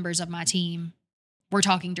 5 members of my team. We're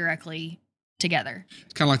talking directly together.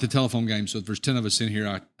 It's kind of like the telephone game. So if there's 10 of us in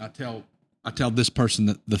here, I tell this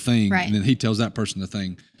person the thing, and then he tells that person the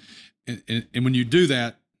thing. And when you do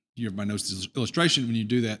that, everybody knows this illustration. When you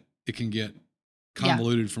do that, it can get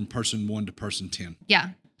convoluted from person 1 to person 10. Yeah.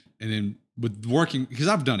 And then with working, because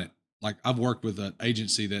I've done it, like I've worked with an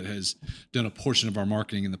agency that has done a portion of our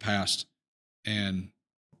marketing in the past. And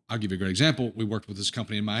I'll give you a great example. We worked with this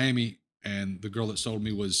company in Miami, and the girl that sold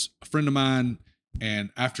me was a friend of mine.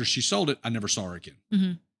 And after she sold it, I never saw her again.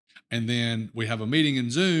 Mm-hmm. And then we have a meeting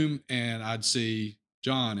in Zoom, and I'd see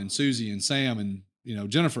John and Susie and Sam and,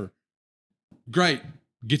 Jennifer. Great.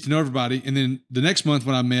 Get to know everybody. And then the next month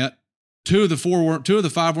when I met, 2 of the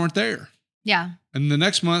 5 weren't there. Yeah. And the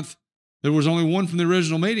next month there was only 1 from the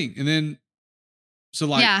original meeting. And then,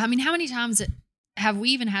 how many times have we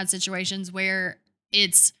even had situations where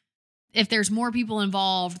if there's more people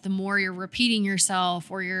involved, the more you're repeating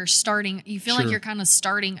yourself or you feel like you're kind of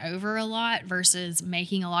starting over a lot versus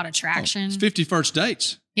making a lot of traction. It's 51st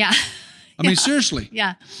dates. Yeah. I mean, seriously.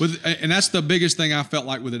 Yeah. And that's the biggest thing I felt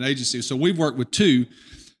like with an agency. So we've worked with 2,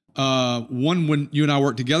 one when you and I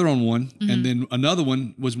worked together on one, and then another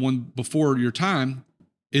one was one before your time.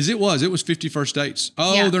 It was 51st dates.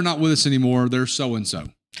 Oh, they're not with us anymore. They're so-and-so.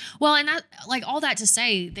 Well, and that, all that to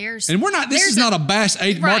say, this is not a bass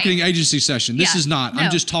marketing agency session. This is not. No. I'm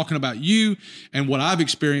just talking about you and what I've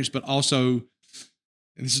experienced, but also,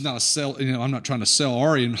 and this is not a sell, I'm not trying to sell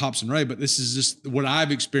Aurrie and Hopson Rae, but this is just what I've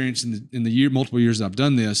experienced in the multiple years that I've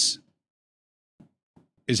done this,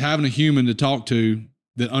 is having a human to talk to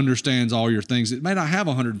that understands all your things. It may not have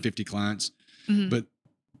 150 clients, but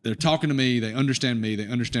they're talking to me. They understand me. They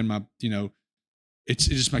understand my, it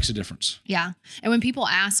just makes a difference. Yeah. And when people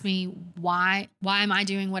ask me why am I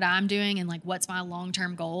doing what I'm doing and what's my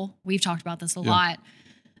long-term goal, we've talked about this a lot.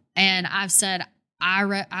 And I've said,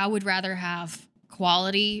 I would rather have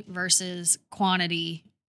quality versus quantity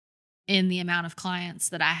in the amount of clients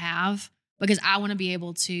that I have, because I want to be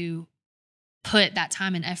able to put that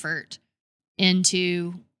time and effort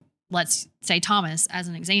into, let's say Thomas as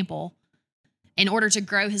an example, in order to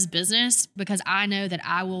grow his business, because I know that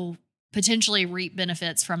I will potentially reap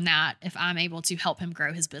benefits from that if I'm able to help him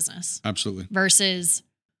grow his business. Absolutely. Versus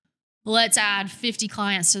let's add 50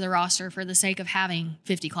 clients to the roster for the sake of having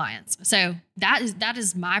 50 clients. So that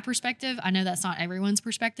is my perspective. I know that's not everyone's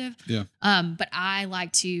perspective. Yeah. But I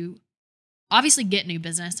like to obviously get new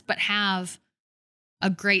business, but have a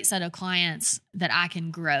great set of clients that I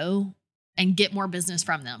can grow and get more business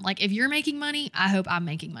from them. If you're making money, I hope I'm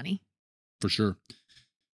making money. For sure.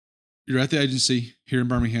 You're at the agency here in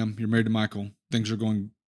Birmingham. You're married to Michael. Things are going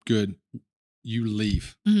good. you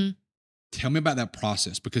leave. Mm-hmm. Tell me about that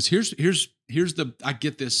process, because here's I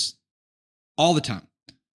get this all the time.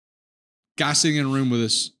 Guy sitting in a room with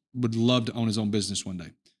us would love to own his own business one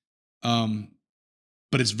day.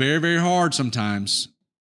 But it's very, very hard sometimes.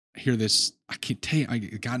 I hear this. I can't tell you. I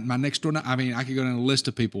got my next door. I mean, I could go down a list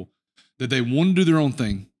of people that they want to do their own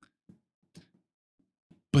thing,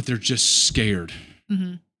 but they're just scared.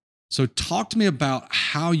 Mm-hmm. So talk to me about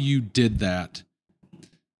how you did that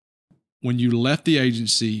when you left the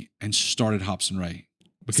agency and started Hopson Rae,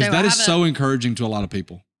 because that is so encouraging to a lot of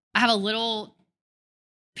people. I have a little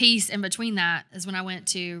piece in between that is when I went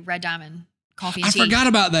to Red Diamond Coffee and Tea. I forgot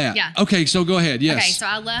about that. Yeah. Okay, so go ahead. Yes. Okay, so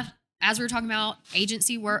I left, as we were talking about,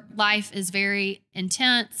 agency work life is very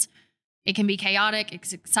intense. It can be chaotic.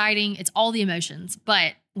 It's exciting. It's all the emotions.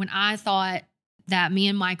 But when I thought that me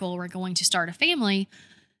and Michael were going to start a family,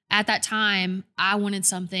 at that time, I wanted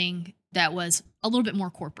something that was a little bit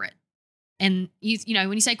more corporate. And you know,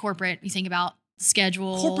 when you say corporate, you think about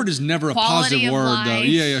schedule. Corporate is never a positive word, life, though.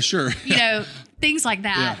 Yeah, sure. You know, things like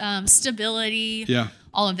that. Yeah. Stability. Yeah.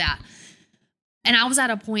 All of that. And I was at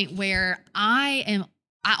a point where I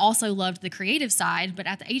also loved the creative side, but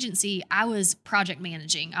at the agency, I was project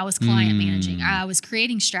managing. I was client managing. I was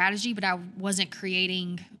creating strategy, but I wasn't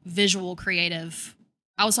creating visual creative.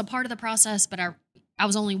 I was a part of the process, but I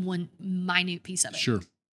was only one minute piece of it. Sure.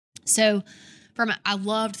 So I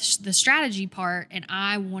loved the strategy part, and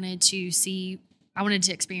I wanted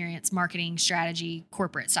to experience marketing strategy,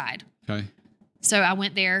 corporate side. Okay. So I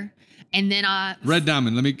went there, and then Red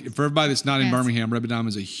Diamond. For everybody that's not in Birmingham, Red Diamond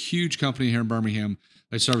is a huge company here in Birmingham.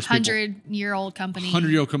 They service 100-year-old company.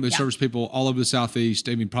 100-year-old company. They service people all over the Southeast.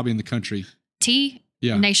 I mean, probably in the country.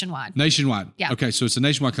 Nationwide. Nationwide. Yeah. Okay, so it's a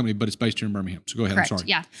nationwide company, but it's based here in Birmingham. So go ahead. Correct. I'm sorry.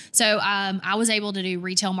 Yeah. So I was able to do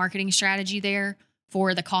retail marketing strategy there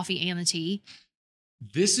for the coffee and the tea.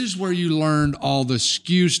 This is where you learned all the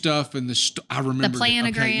SKU stuff and I remember the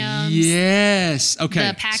planograms. Okay. Yes. Okay.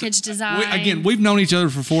 The package design. We've known each other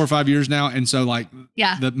for 4 or 5 years now, and so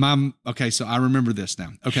yeah. Okay, so I remember this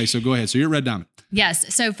now. Okay, so go ahead. So you're at Red Diamond.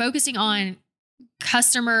 Yes. So focusing on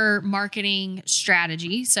customer marketing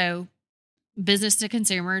strategy, so business to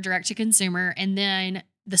consumer, direct to consumer, and then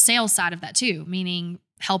the sales side of that too, meaning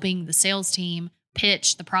helping the sales team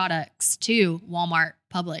pitch the products to Walmart,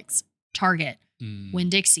 Publix, Target,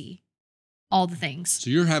 Winn-Dixie, all the things. So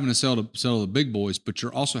you're having to sell to the big boys, but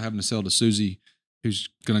you're also having to sell to Susie, who's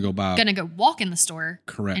going to go walk in the store.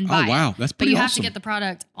 Correct. And buy wow, that's pretty awesome. But you have to get the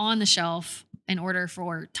product on the shelf in order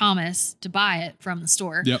for Thomas to buy it from the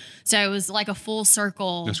store. Yep. So it was like a full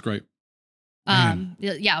circle. That's great. Yeah,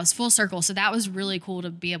 it was full circle. So that was really cool to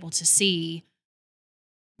be able to see.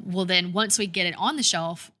 Well, then once we get it on the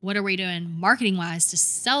shelf, what are we doing marketing wise to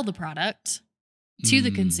sell the product to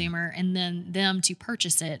the consumer, and then them to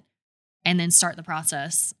purchase it and then start the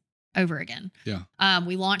process over again. Yeah.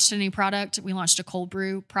 We launched a new product. We launched a cold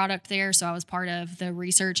brew product there. So I was part of the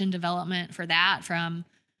research and development for that, from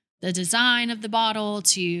the design of the bottle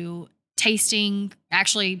to tasting,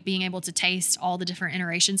 actually being able to taste all the different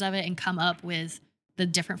iterations of it and come up with the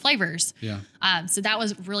different flavors. Yeah. So that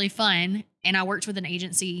was really fun. And I worked with an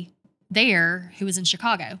agency there who was in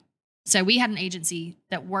Chicago. So we had an agency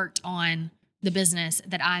that worked on the business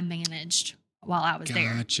that I managed while I was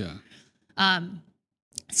there. Gotcha.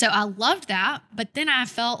 So I loved that, but then I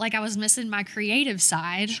felt like I was missing my creative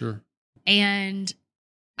side. Sure. And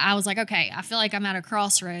I was like, okay, I feel like I'm at a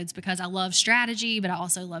crossroads because I love strategy, but I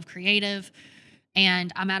also love creative.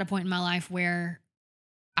 And I'm at a point in my life where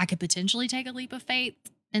I could potentially take a leap of faith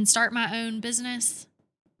and start my own business.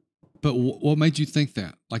 But what made you think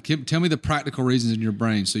that? Like, tell me the practical reasons in your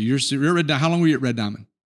brain. So you're at Red Diamond. How long were you at Red Diamond?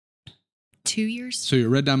 2 years. So you're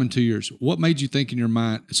at Red Diamond 2 years. What made you think in your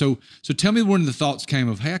mind? So tell me when the thoughts came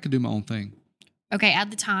of, hey, I could do my own thing. Okay. At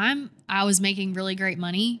the time, I was making really great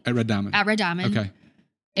money. At Red Diamond? At Red Diamond. Okay.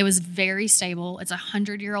 It was very stable. It's a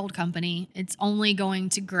 100-year-old company. It's only going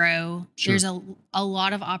to grow. Sure. There's a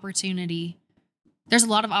lot of opportunity. There's a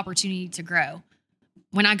lot of opportunity to grow.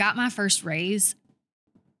 When I got my first raise,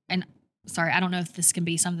 and sorry, I don't know if this can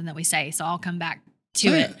be something that we say, so I'll come back to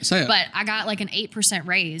it. Say it. But I got like an 8%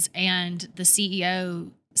 raise, and the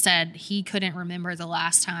CEO said he couldn't remember the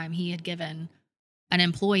last time he had given an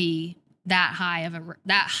employee that high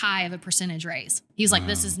of a percentage raise. He was like,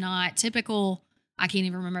 this is not typical. I can't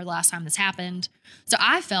even remember the last time this happened. So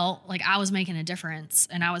I felt like I was making a difference,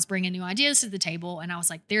 and I was bringing new ideas to the table, and I was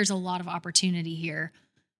like, there's a lot of opportunity here.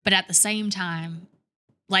 But at the same time,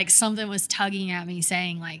 like something was tugging at me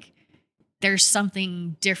saying like, there's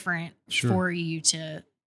something different for you to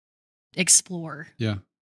explore. Yeah.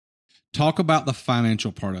 Talk about the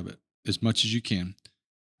financial part of it as much as you can,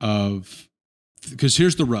 of because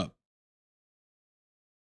here's the rub.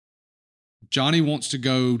 Johnny wants to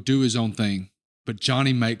go do his own thing, but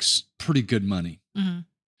Johnny makes pretty good money. Mm-hmm.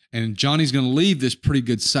 And Johnny's going to leave this pretty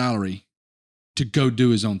good salary to go do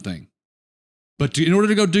his own thing. But in order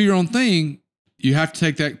to go do your own thing, you have to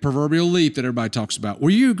take that proverbial leap that everybody talks about,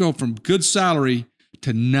 where you go from good salary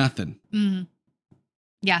to nothing. Mm-hmm.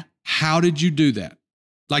 Yeah. How did you do that?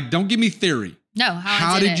 Like, don't give me theory. No,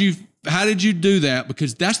 how did you do that?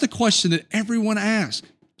 Because that's the question that everyone asks.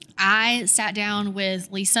 I sat down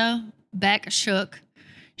with Lisa Beck Shook.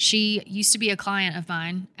 She used to be a client of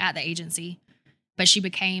mine at the agency, but she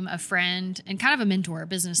became a friend and kind of a mentor, a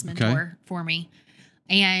business mentor for me.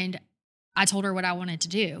 And I told her what I wanted to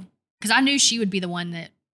do because I knew she would be the one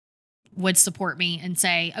that would support me and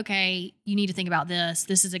say, okay, you need to think about this.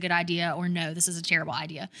 This is a good idea, or no, this is a terrible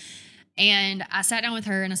idea. And I sat down with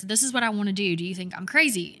her and I said, this is what I want to do. Do you think I'm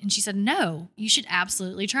crazy? And she said, no, you should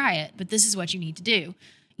absolutely try it. But this is what you need to do.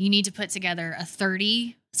 You need to put together a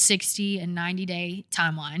 30, 60, and 90-day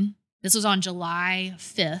timeline. This was on July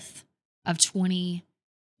 5th of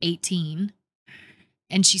 2018.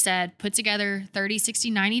 And she said, put together 30,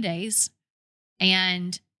 60, 90 days.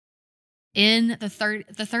 And in the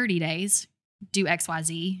 30 days, do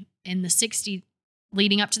XYZ. In the 60,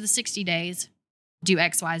 leading up to the 60 days, do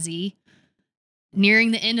XYZ.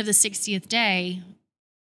 Nearing the end of the 60th day,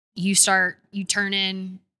 you turn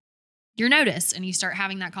in your notice and you start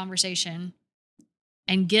having that conversation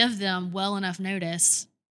and give them well enough notice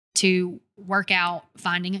to work out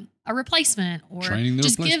finding a replacement, or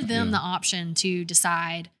just give them the option to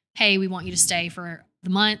decide, hey, we want you to stay for the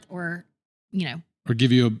month, or, or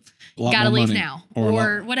give you a lot gotta more leave money now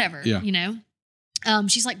or whatever, yeah.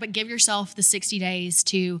 She's like, but give yourself the 60 days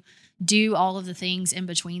to do all of the things in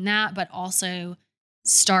between that, but also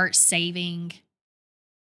start saving,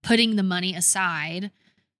 putting the money aside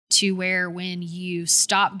to where when you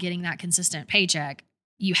stop getting that consistent paycheck,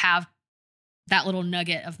 you have that little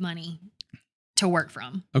nugget of money to work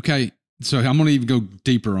from. Okay. So I'm going to even go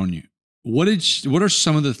deeper on you. What are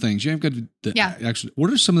some of the things you have got to, actually,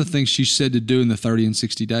 what are some of the things she said to do in the 30 and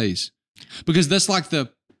 60 days? Because that's the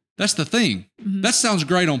thing. Mm-hmm. That sounds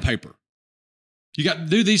great on paper. You got to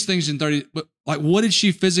do these things in 30, but like, what did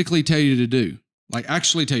she physically tell you to do? Like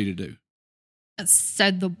actually tell you to do?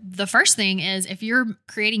 So the first thing is, if you're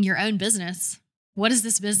creating your own business, what does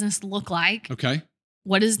this business look like? Okay.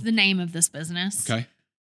 What is the name of this business? Okay.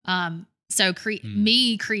 So create,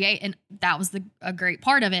 and that was a great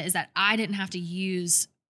part of it, is that I didn't have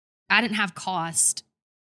cost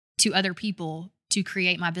to other people to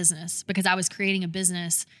create my business, because I was creating a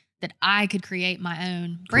business that I could create my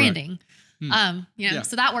own branding.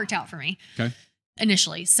 So that worked out for me. Okay.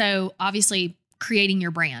 Initially. So obviously creating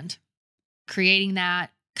your brand, creating that,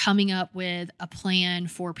 coming up with a plan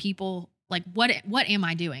for people. Like, what am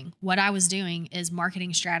I doing? What I was doing is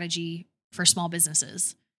marketing strategy for small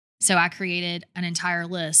businesses. So I created an entire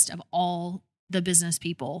list of all the business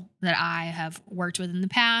people that I have worked with in the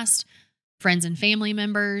past, friends and family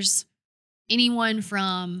members, anyone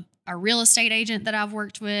from a real estate agent that I've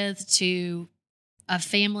worked with to a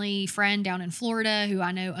family friend down in Florida who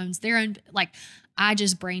I know owns their own. Like, I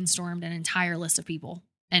just brainstormed an entire list of people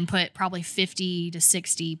and put probably 50 to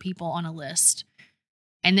 60 people on a list.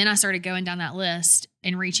 And then I started going down that list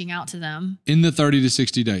and reaching out to them. In the 30 to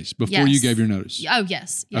 60 days before you gave your notice? Oh,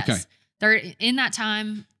 yes. Okay. In that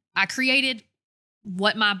time, I created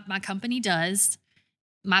what my company does,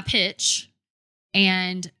 my pitch,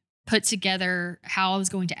 and put together how I was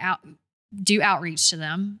going to do outreach to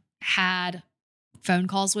them, had phone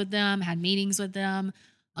calls with them, had meetings with them,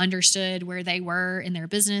 understood where they were in their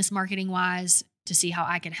business marketing-wise to see how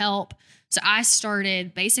I could help. So I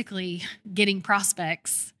started basically getting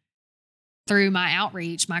prospects through my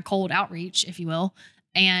outreach, my cold outreach, if you will,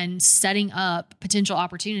 and setting up potential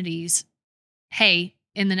opportunities. Hey,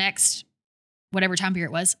 in the next, whatever time period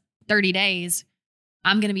it was, 30 days,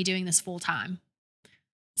 I'm going to be doing this full time.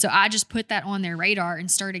 So I just put that on their radar and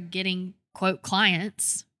started getting, quote,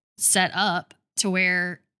 clients set up to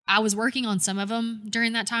where I was working on some of them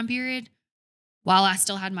during that time period while I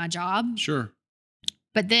still had my job. Sure.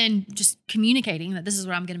 But then just communicating that this is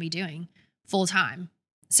what I'm going to be doing full time.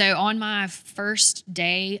 So on my first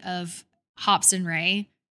day of Hopson Rae,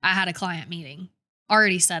 I had a client meeting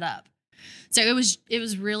already set up. So it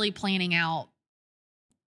was really planning out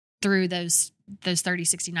through those 30,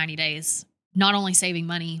 60, 90 days, not only saving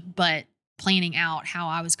money, but planning out how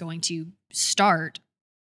I was going to start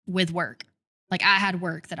with work. Like, I had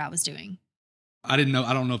work that I was doing. I don't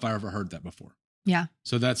know if I ever heard that before. Yeah.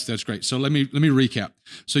 So that's great. So let me recap.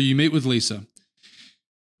 So you meet with Lisa.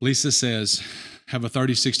 Lisa says, have a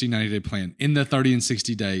 30, 60, 90-day plan. In the 30 and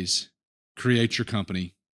 60 days, create your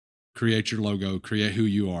company, create your logo, create who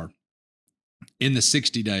you are. In the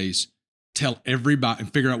 60 days, tell everybody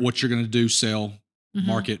and figure out what you're going to do, sell,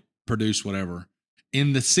 market, produce, whatever.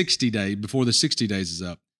 In the 60 day, before the 60 days is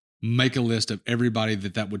up, make a list of everybody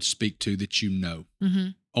that would speak to that you know.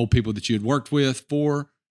 Old people that you had worked with,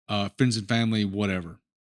 friends and family, whatever.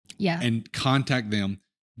 Yeah. And contact them,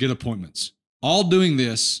 get appointments. All doing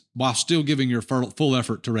this while still giving your full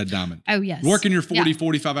effort to Red Diamond. Oh, yes. Working your 40,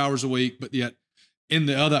 45 hours a week, but yet in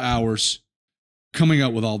the other hours, coming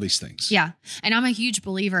up with all these things. Yeah. And I'm a huge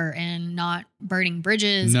believer in not burning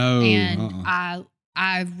bridges. No. And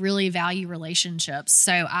I really value relationships.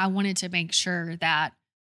 So I wanted to make sure that,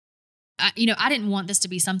 I didn't want this to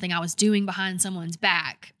be something I was doing behind someone's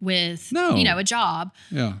back with, a job.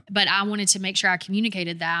 Yeah. But I wanted to make sure I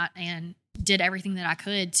communicated that and did everything that I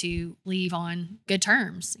could to leave on good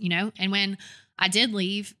terms, And when I did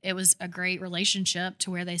leave, it was a great relationship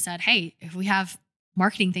to where they said, hey, if we have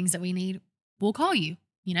marketing things that we need, we'll call you,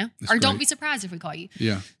 That's or don't great. be surprised if we call you.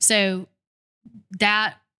 Yeah. So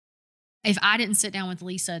that, if I didn't sit down with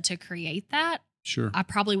Lisa to create that, Sure. I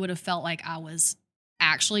probably would have felt like I was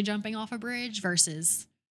actually jumping off a bridge versus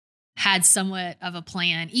had somewhat of a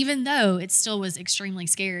plan, even though it still was extremely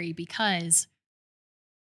scary because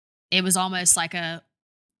it was almost like a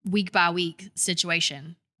week by week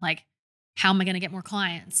situation. Like, how am I going to get more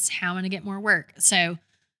clients? How am I going to get more work? So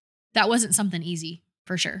that wasn't something easy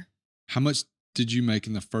for sure. How much did you make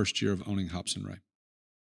in the first year of owning Hopson Rae?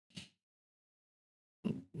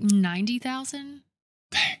 90,000.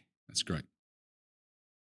 Dang, that's great.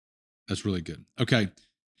 That's really good. Okay.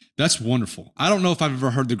 That's wonderful. I don't know if I've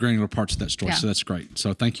ever heard the granular parts of that story. Yeah. So that's great.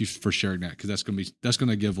 So thank you for sharing that, because that's going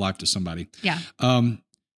to give life to somebody. Yeah.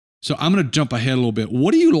 So I'm going to jump ahead a little bit.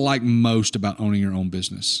 What do you like most about owning your own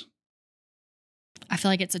business? I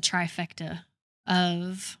feel like it's a trifecta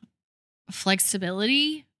of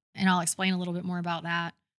flexibility, and I'll explain a little bit more about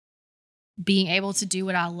that. Being able to do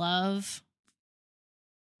what I love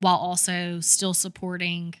while also still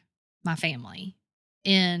supporting my family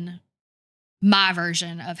in my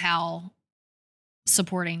version of how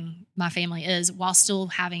supporting my family is, while still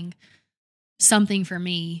having something for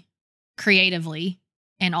me creatively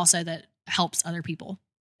and also that helps other people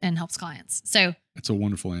and helps clients. So that's a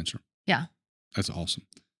wonderful answer. Yeah. That's awesome.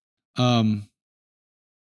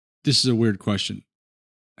 This is a weird question.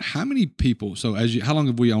 How many people, how long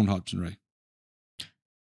have we owned Hopson Rae?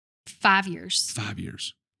 5 years. 5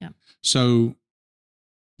 years. Yeah. So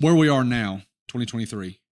where we are now,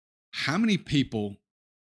 2023, how many people,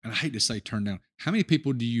 and I hate to say turn down, how many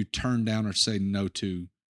people do you turn down or say no to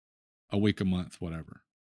a week, a month, whatever?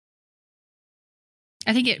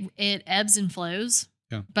 I think it ebbs and flows.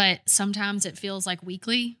 Yeah. But sometimes it feels like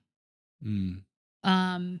weekly.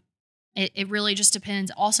 It really just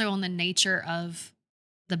depends also on the nature of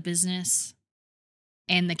the business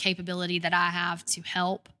and the capability that I have to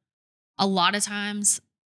help. A lot of times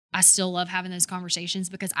I still love having those conversations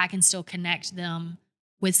because I can still connect them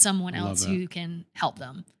with someone else who can help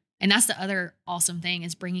them. And that's the other awesome thing,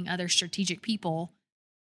 is bringing other strategic people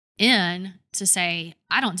in to say,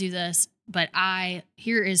 I don't do this, but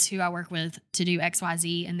here is who I work with to do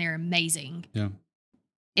XYZ, and they're amazing. Yeah.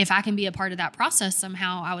 If I can be a part of that process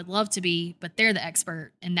somehow, I would love to be, but they're the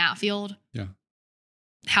expert in that field. Yeah.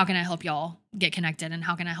 How can I help y'all get connected, and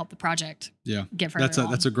how can I help the project get further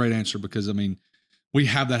along? That's a great answer, because we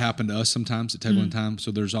have that happen to us sometimes at Table and Time.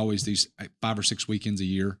 So there's always these 5 or 6 weekends a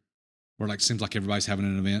year where it seems like everybody's having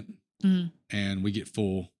an event, and we get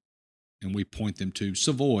full, and we point them to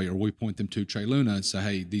Savoy, or we point them to Trey Luna and say,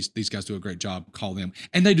 hey, these guys do a great job, call them.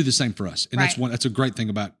 And they do the same for us. And that's a great thing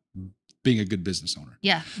about being a good business owner.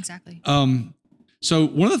 Yeah, exactly. So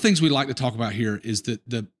one of the things we like to talk about here is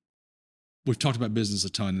that we've talked about business a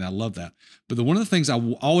ton, and I love that. But one of the things I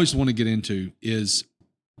always want to get into is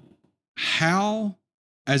how,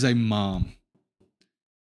 as a mom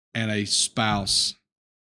and a spouse,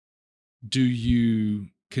 do you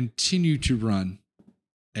continue to run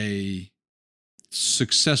a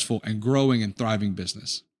successful and growing and thriving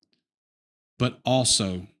business, but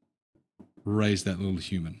also raise that little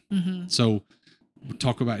human? Mm-hmm. So we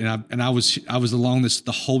talk about, and I was along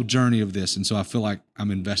the whole journey of this, and so I feel like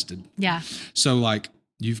I'm invested. Yeah. So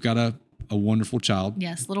you've got a wonderful child.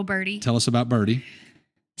 Yes, little Birdie. Tell us about Birdie.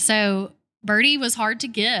 So Birdie was hard to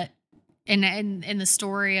get, in the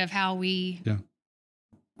story of how we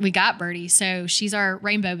got Birdie. So she's our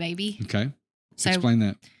rainbow baby. Okay. So explain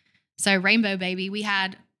that. So rainbow baby, we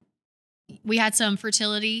had some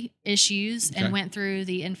fertility issues and went through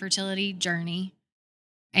the infertility journey,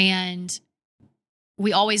 and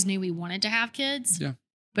we always knew we wanted to have kids. Yeah.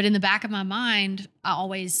 But in the back of my mind, I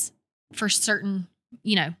always, for certain,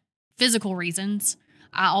 physical reasons,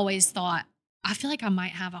 I always thought, I feel like I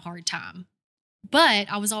might have a hard time.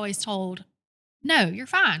 But I was always told, no, you're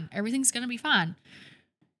fine. Everything's going to be fine.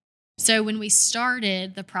 So when we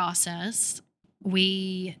started the process,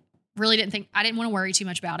 we really I didn't want to worry too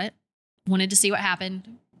much about it. Wanted to see what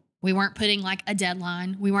happened. We weren't putting like a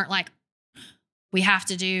deadline. We weren't like, we have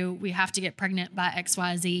to get pregnant by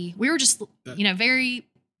XYZ. We were just, very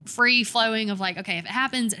free flowing of like, okay, if it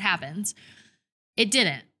happens, it happens. It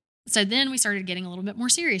didn't. So then we started getting a little bit more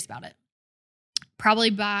serious about it. Probably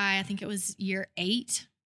by, I think it was year 8.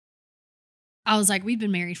 I was like, we've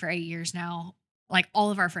been married for 8 years now. Like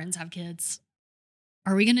all of our friends have kids.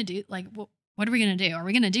 Are we going to do like, what are we going to do? Are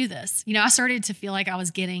we going to do this? I started to feel like I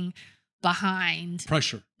was getting behind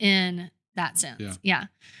pressure in that sense. Yeah.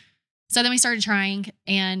 So then we started trying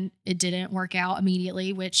and it didn't work out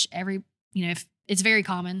immediately, which if it's very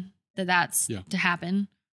common that's to happen.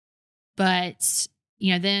 But,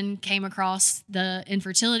 then came across the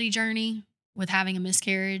infertility journey with having a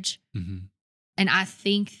miscarriage. Mm-hmm. And I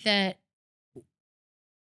think that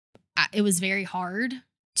it was very hard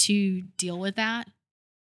to deal with that.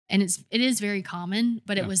 And it is very common,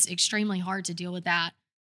 but it was extremely hard to deal with that.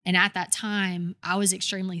 And at that time, I was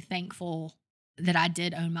extremely thankful that I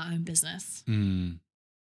did own my own business. Mm.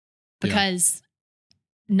 Because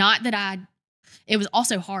it was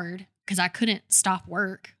also hard because I couldn't stop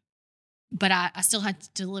work, but I still had to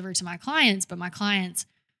deliver to my clients, but my clients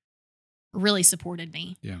really supported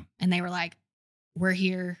me. Yeah. And they were like, we're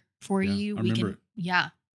here for you. We can, yeah.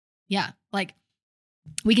 Like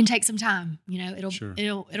we can take some time,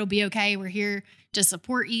 it'll be okay. We're here to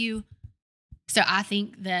support you. So I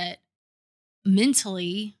think that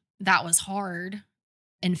mentally that was hard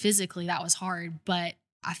and physically that was hard, but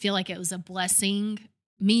I feel like it was a blessing.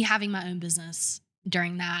 Me having my own business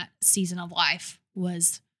during that season of life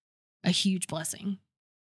was a huge blessing.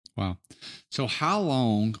 Wow. So how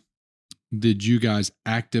long did you guys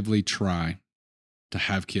actively try to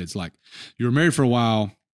have kids? Like you were married for a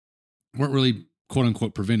while, weren't really quote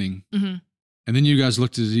unquote preventing. Mm-hmm. And then you guys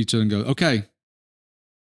looked at each other and go, okay,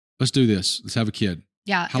 let's do this. Let's have a kid.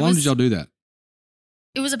 Yeah. How long did y'all do that?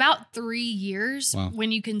 It was about 3 years. Wow.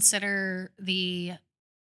 When you consider the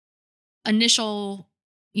initial,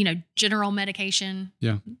 general medication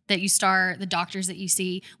that you start, the doctors that you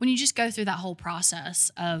see, when you just go through that whole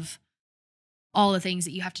process of all the things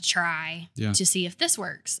that you have to try to see if this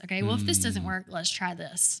works. Okay. Well, if this doesn't work, let's try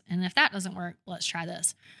this. And if that doesn't work, let's try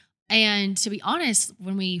this. And to be honest,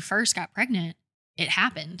 when we first got pregnant, it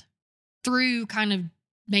happened through kind of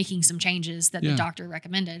making some changes that the doctor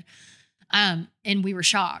recommended. And we were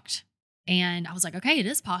shocked. And I was like, okay, it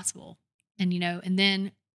is possible. And, and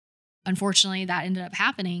then unfortunately that ended up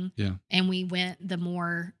happening. Yeah. And we went the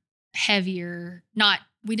more heavier,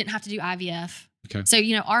 we didn't have to do IVF. Okay. So,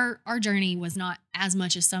 our journey was not as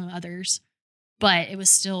much as some others, but it was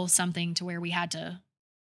still something to where we had to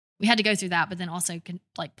go through that, but then also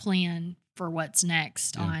plan for what's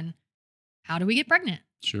next on how do we get pregnant?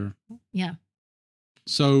 Sure. Yeah.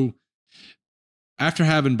 So after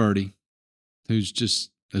having Birdie, who's just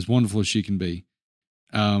as wonderful as she can be,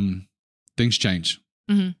 things change.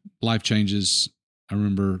 Mm-hmm. Life changes. I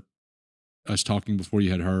remember us talking before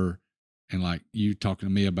you had her and like you talking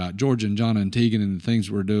to me about Georgia and Jonna and Tegan and the things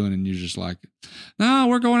we're doing. And you're just like, no,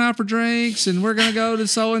 we're going out for drinks and we're going to go to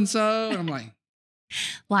so-and-so. And I'm like,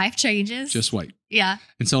 life changes. Just wait. Yeah.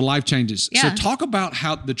 And so life changes. Yeah. So talk about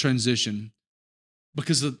how the transition,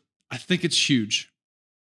 because I think it's huge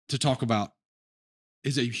to talk about,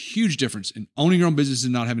 is a huge difference in owning your own business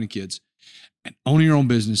and not having kids and owning your own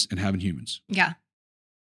business and having humans. Yeah.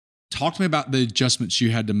 Talk to me about the adjustments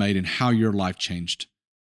you had to make and how your life changed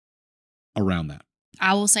around that.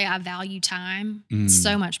 I will say I value time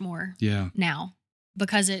so much more now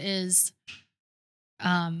because it is,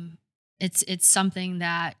 it's something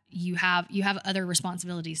that you have other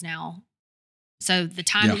responsibilities now. So the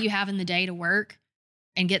time that you have in the day to work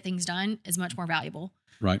and get things done is much more valuable.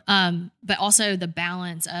 Right. But also the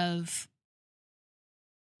balance of,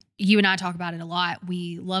 you and I talk about it a lot.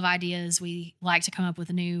 We love ideas. We like to come up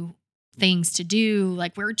with new things to do.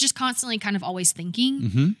 Like we're just constantly kind of always thinking.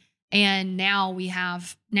 Mm-hmm. And now I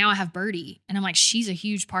have Birdie and I'm like, she's a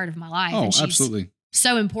huge part of my life. Oh, and she's absolutely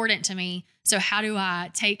so important to me. So how do I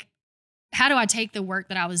take the work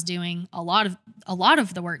that I was doing, a lot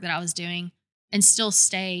of the work that I was doing, and still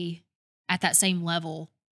stay at that same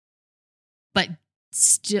level, but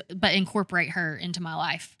incorporate her into my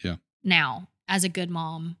life now as a good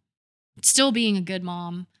mom, still being a good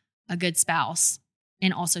mom, a good spouse,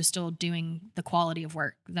 and also still doing the quality of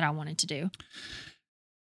work that I wanted to do.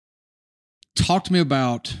 Talk to me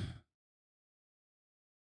about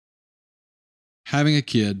having a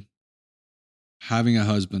kid, having a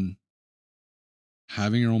husband,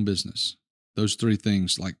 having your own business. Those three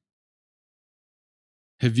things. Like,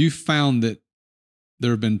 have you found that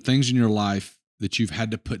there have been things in your life that you've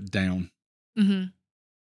had to put down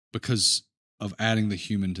because of adding the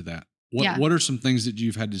human to that? What are some things that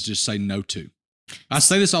you've had to just say no to? I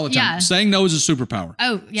say this all the time. Yeah. Saying no is a superpower.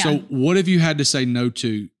 Oh, yeah. So what have you had to say no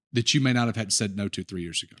to that you may not have had said no to 3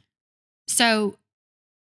 years ago? So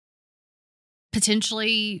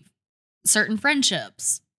potentially certain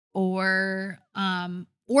friendships or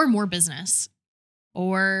more business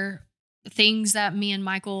or things that me and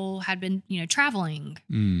Michael had been, traveling,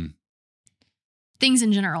 things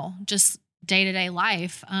in general, just day-to-day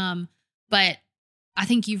life. But I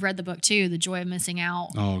think you've read the book too, The Joy of Missing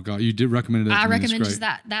Out. Oh God, you did recommend it. I recommended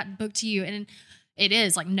that book to you. And it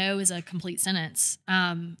is like, no is a complete sentence.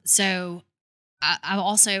 So I've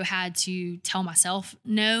also had to tell myself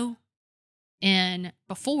no. And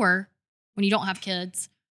before, when you don't have kids,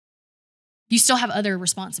 you still have other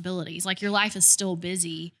responsibilities. Like your life is still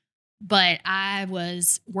busy, but I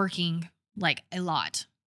was working like a lot,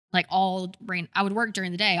 like I would work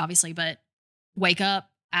during the day, obviously, but wake up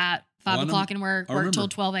at 5 o'clock and work till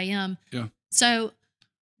 12 a.m. Yeah. So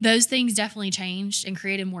those things definitely changed and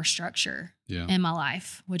created more structure in my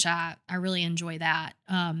life, which I really enjoy that.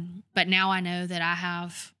 But now I know that I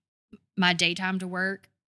have my daytime to work.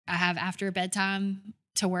 I have after bedtime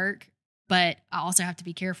to work, but I also have to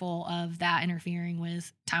be careful of that interfering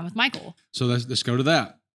with time with Michael. So let's go to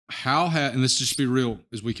that. And let's just be real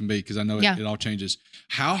as we can be, because I know it all changes.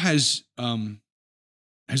 How has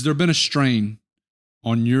there been a strain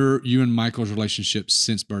on you and Michael's relationship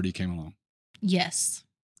since Birdie came along? Yes.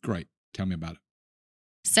 Great. Tell me about it.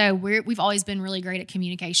 So we've always been really great at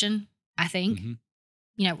communication, I think.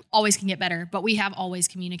 Always can get better, but we have always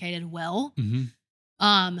communicated well.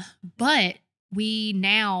 But we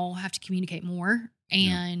now have to communicate more,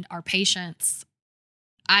 and our patience,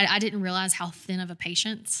 I didn't realize how thin of a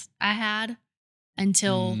patience I had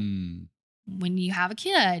until when you have a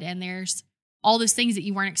kid and there's all those things that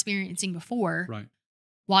you weren't experiencing before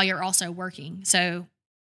while you're also working. So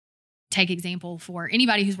take example for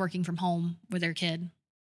anybody who's working from home with their kid,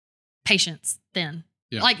 patience thin.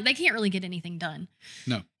 Yeah. Like they can't really get anything done.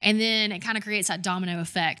 No. And then it kind of creates that domino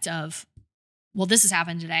effect of, well, this has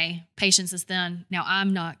happened today. Patience is thin. Now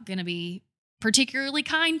I'm not going to be particularly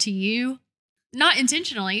kind to you, not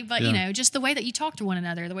intentionally, but just the way that you talk to one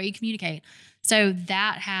another, the way you communicate. So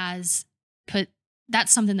that's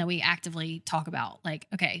something that we actively talk about. Like,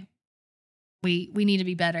 okay, we need to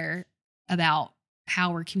be better about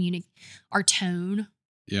how we're our tone,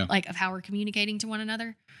 like of how we're communicating to one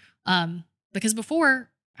another. Because before,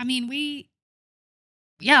 I mean, we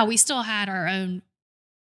still had our own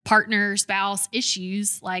partner, spouse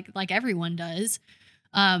issues like everyone does.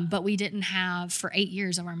 But we didn't have, for 8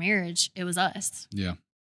 years of our marriage, it was us. Yeah.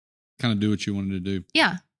 Kind of do what you wanted to do.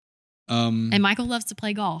 Yeah. And Michael loves to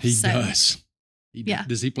play golf. He does.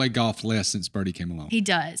 Does he play golf less since Birdie came along? He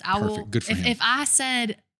does. Perfect. Good for him. If I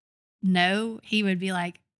said no, he would be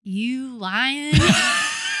like, you lying?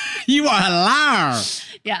 You are a liar.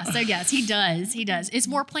 Yeah. So yes, he does. He does. It's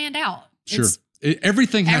more planned out. Sure.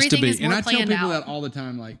 Everything has to be. And I tell people that all the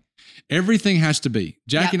time, like everything has to be.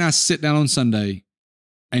 Jackie and I sit down on Sunday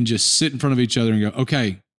and just sit in front of each other and go,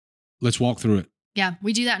 okay, let's walk through it. Yeah.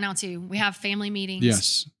 We do that now too. We have family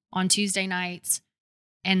meetings on Tuesday nights.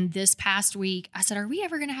 And this past week I said, are we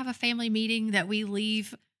ever going to have a family meeting that we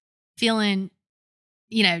leave feeling,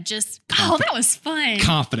 just, that was fun.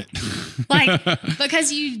 Confident. Like,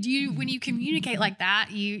 because you, when you communicate like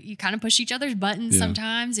that, you kind of push each other's buttons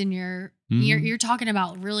sometimes, and you're talking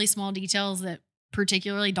about really small details that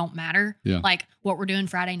particularly don't matter. Yeah. Like what we're doing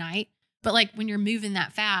Friday night. But like when you're moving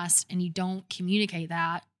that fast and you don't communicate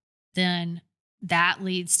that, then that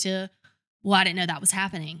leads to, well, I didn't know that was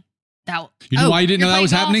happening. You know why you didn't know that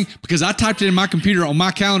was happening? Because I typed it in my computer on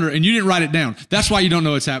my calendar and you didn't write it down. That's why you don't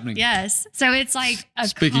know it's happening. Yes. So it's like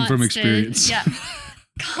speaking from experience. Yeah.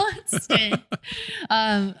 Constant.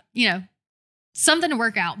 Something to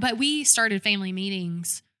work out. But we started family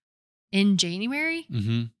meetings in January,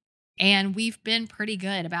 and we've been pretty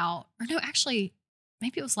good about,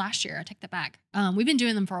 maybe it was last year. I take that back. We've been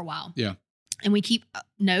doing them for a while. Yeah. And we keep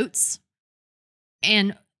notes.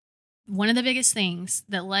 And one of the biggest things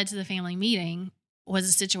that led to the family meeting was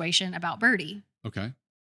a situation about Birdie. Okay.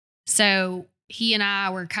 So he and I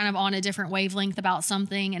were kind of on a different wavelength about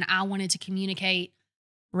something, and I wanted to communicate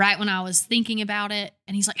right when I was thinking about it.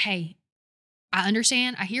 And he's like, hey, I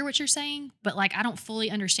understand. I hear what you're saying, but like, I don't fully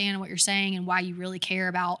understand what you're saying and why you really care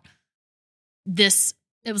about this.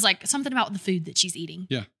 It was like something about the food that she's eating.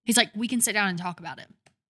 Yeah. He's like, we can sit down and talk about it.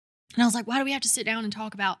 And I was like, why do we have to sit down and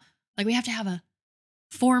talk about, like, we have to have a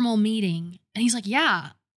formal meeting? And he's like,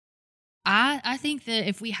 yeah, I think that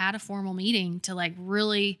if we had a formal meeting to like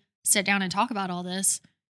really sit down and talk about all this,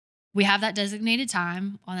 we have that designated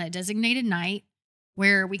time on that designated night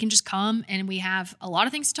where we can just come and we have a lot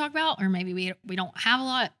of things to talk about, or maybe we don't have a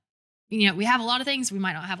lot, we have a lot of things. We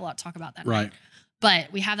might not have a lot to talk about that right night,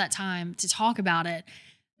 but we have that time to talk about it.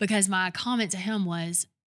 Because my comment to him was,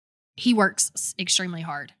 he works extremely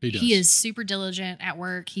hard. He is super diligent at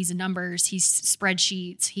work. He's in numbers. He's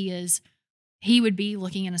spreadsheets. He would be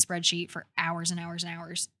looking in a spreadsheet for hours and hours and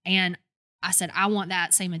hours. And I said, I want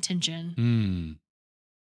that same attention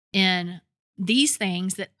in these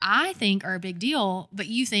things that I think are a big deal, but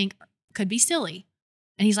you think could be silly.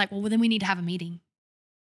 And he's like, well, then we need to have a meeting.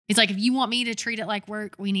 He's like, if you want me to treat it like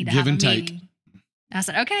work, we need to have a meeting. And I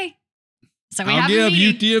said, okay. So we have the meeting.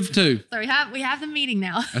 You give too. So we have the meeting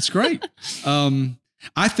now. That's great.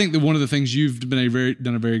 I think that one of the things you've done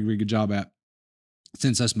a very good job at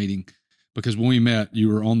since us meeting, because when we met, you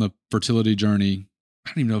were on the fertility journey. I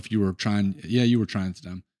don't even know if you were trying. Yeah, you were trying at the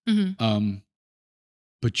time. Mm-hmm.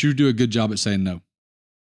 But you do a good job at saying no,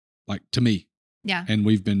 like to me. Yeah. And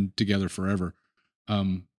we've been together forever.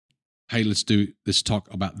 Hey, let's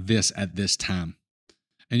talk about this at this time.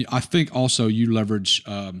 And I think also you leverage.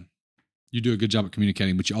 You do a good job at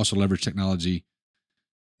communicating, but you also leverage technology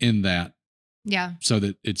in that. Yeah. So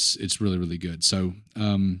that it's really, really good. So,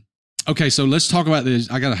 okay. So let's talk about this.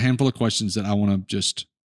 I got a handful of questions that I want to just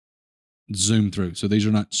zoom through. So these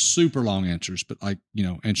are not super long answers, but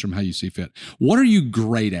answer them how you see fit. What are you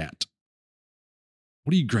great at?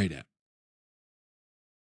 What are you great at?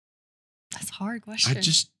 That's a hard question.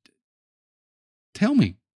 Tell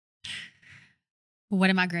me. What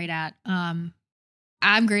am I great at?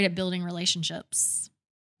 I'm great at building relationships,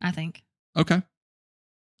 I think. Okay.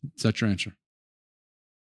 Is that your answer?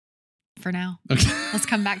 For now. Okay. Let's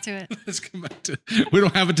come back to it. Let's come back to it. We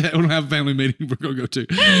don't have a family meeting we're going to go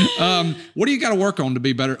to. What do you got to work on to be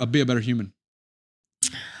a better human?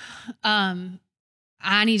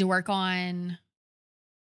 I need to work on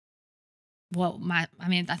I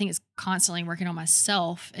think it's constantly working on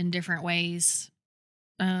myself in different ways.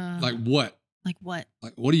 Like what? Like what?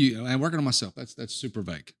 Like what do you? I'm working on myself. That's super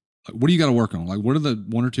vague. Like what do you got to work on? Like what are the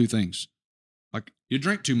one or two things? Like you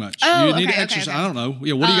drink too much. Oh, you need to exercise. Okay. I don't know.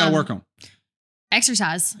 Yeah. What do you got to work on?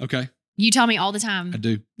 Exercise. Okay. You tell me all the time. I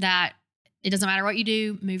do. That it doesn't matter what you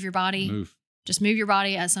do. Move your body. Just move your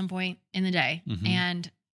body at some point in the day. Mm-hmm.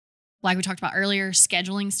 And like we talked about earlier,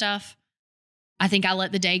 scheduling stuff. I think I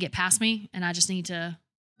let the day get past me, and I just need to.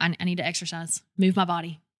 I need to exercise. Move my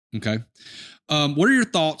body. Okay. What are your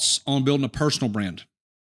thoughts on building a personal brand?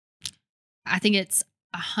 I think it's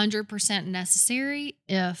 100% necessary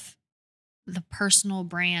if the personal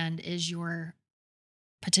brand is your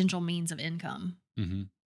potential means of income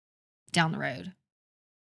down the road.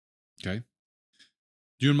 Okay.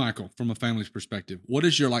 You and Michael, from a family's perspective, what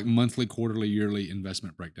is your like monthly, quarterly, yearly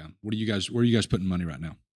investment breakdown? Where are you guys putting money right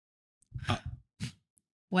now?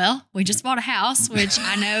 Well, we just bought a house, which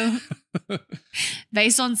I know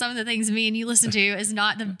based on some of the things me and you listen to is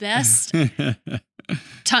not the best.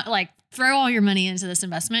 Like throw all your money into this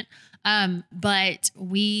investment. But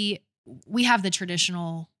we have the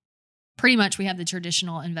traditional, pretty much we have the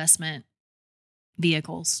traditional investment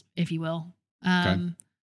vehicles, if you will. Okay.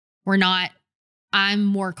 I'm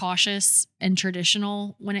more cautious and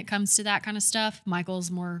traditional when it comes to that kind of stuff. Michael's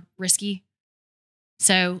more risky.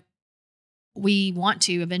 So we want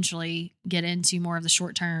to eventually get into more of the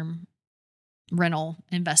short-term rental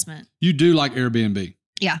investment. You do like Airbnb?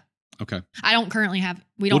 Yeah. Okay. I don't currently have.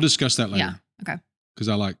 We'll discuss that later. Yeah. Okay. Because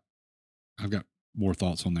I've got more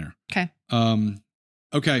thoughts on there. Okay.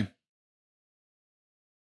 Okay.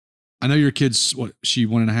 I know your kid's she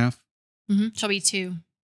 1.5? Mm-hmm. She'll be 2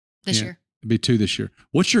 this year. It'll be 2 this year.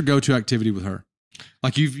 What's your go-to activity with her?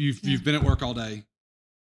 Like you've been at work all day.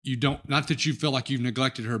 You don't, not that you feel like you've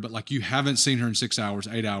neglected her, but like you haven't seen her in 6 hours,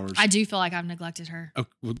 8 hours. I do feel like I've neglected her. Oh,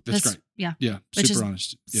 well, that's great. Yeah. Yeah. Super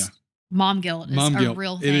honest. Yeah. Mom guilt is a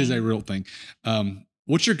real thing. It is a real thing.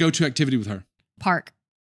 What's your go-to activity with her? Park.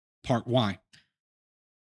 Why?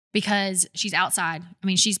 Because she's outside. I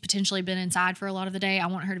mean, she's potentially been inside for a lot of the day. I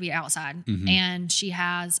want her to be outside. Mm-hmm. And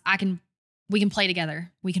we can play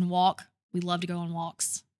together. We can walk. We love to go on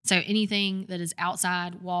walks. So anything that is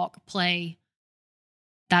outside, walk, play,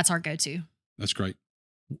 that's our go-to. That's great.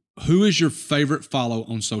 Who is your favorite follow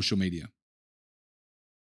on social media?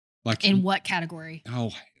 Like in what category?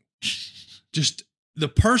 Oh, just the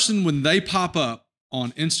person when they pop up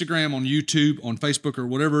on Instagram, on YouTube, on Facebook, or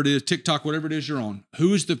whatever it is, TikTok, whatever it is you're on,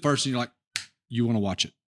 who is the person you're like, you want to watch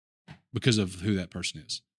it because of who that person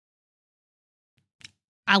is?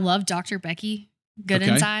 I love Dr. Becky Good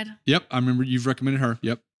Okay. Inside. Yep. I remember you've recommended her.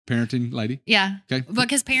 Yep. Parenting lady. Yeah. Okay.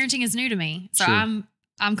 Because parenting is new to me. So Sure.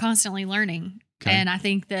 I'm constantly learning. Okay. And I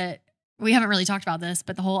think that we haven't really talked about this,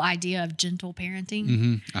 but the whole idea of gentle parenting,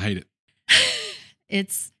 Mm-hmm. I hate it.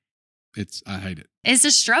 I hate it. It's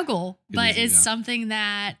a struggle, but is, it's yeah. something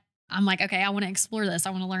that I'm like, okay, I want to explore this.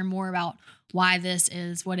 I want to learn more about why this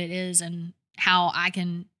is what it is and how I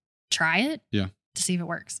can try it to see if it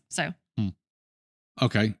works. So,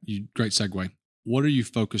 Okay. Great segue. What are you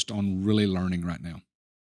focused on really learning right now?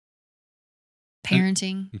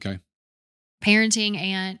 parenting, Okay.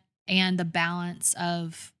 and the balance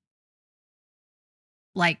of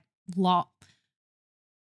like law.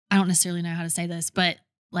 I don't necessarily know how to say this, but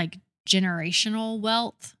like generational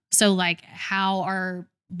wealth. So like how are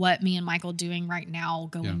what me and Michael doing right now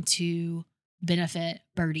going to benefit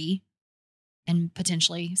Birdie and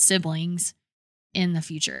potentially siblings in the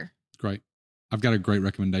future? Great. I've got a great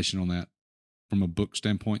recommendation on that from a book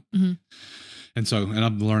standpoint. Mhm. And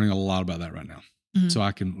I'm learning a lot about that right now. Mhm. So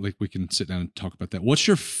we can sit down and talk about that. What's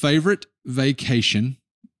your favorite vacation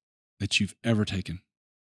that you've ever taken?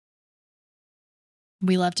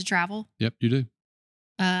 We love to travel. Yep, you do.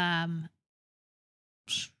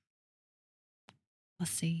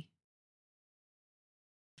 Let's see.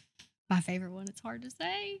 My favorite one, it's hard to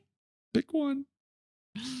say. Pick one.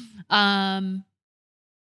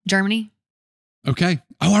 Germany. Okay.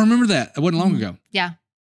 Oh, I remember that. It wasn't long ago. Yeah.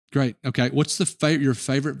 Great. Okay. What's your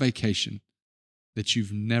favorite vacation that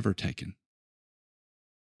you've never taken?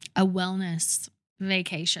 A wellness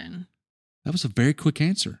vacation. That was a very quick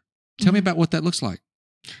answer. Tell me about what that looks like.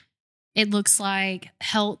 It looks like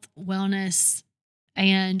health, wellness,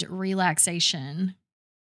 and relaxation,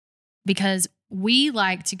 because we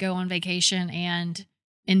like to go on vacation and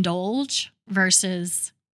indulge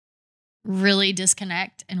versus really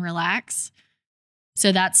disconnect and relax.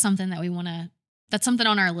 So that's something that that's something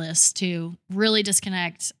on our list, to really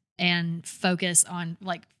disconnect and focus on,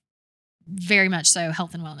 like, very much so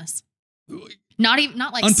health and wellness. Not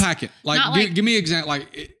like unpack it. Like, not like- give me an example.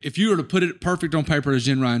 Like, if you were to put it perfect on paper, as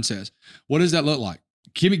Jen Ryan says, what does that look like?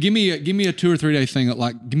 Give me a 2 or 3 day thing.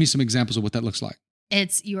 Like, give me some examples of what that looks like.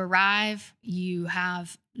 It's you arrive, you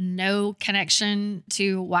have no connection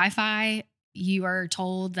to Wi-Fi. You are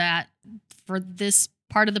told that for this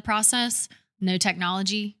part of the process, no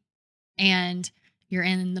technology, and you're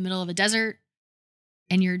in the middle of a desert,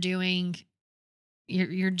 and you're doing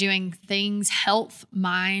things, health,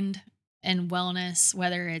 mind, and wellness,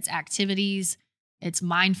 whether it's activities, it's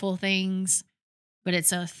mindful things, but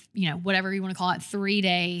it's whatever you want to call it,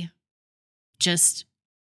 3-day just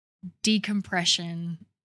decompression.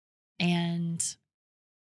 And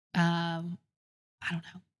I don't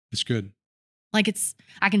know. It's good. Like,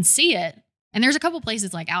 I can see it. And there's a couple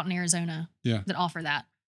places like out in Arizona that offer that.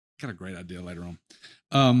 Got a great idea later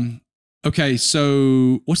on. Okay.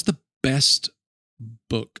 So what's the best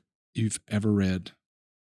book you've ever read?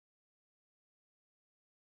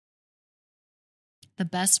 The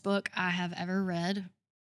best book I have ever read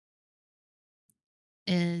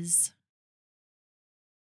is,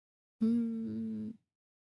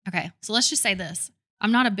 okay, so let's just say this.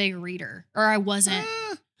 I'm not a big reader, or I wasn't.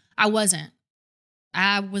 I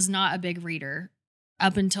was not a big reader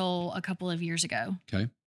up until a couple of years ago. Okay.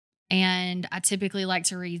 And I typically like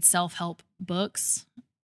to read self-help books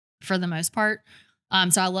for the most part.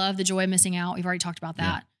 So I love The Joy of Missing Out. We've already talked about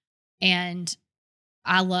that. Yeah. And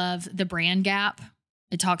I love The Brand Gap.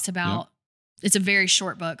 It talks about, it's a very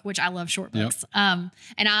short book, which I love short books. And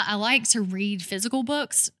I like to read physical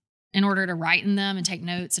books in order to write in them and take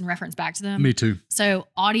notes and reference back to them. Me too. So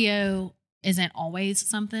audio isn't always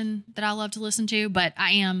something that I love to listen to, but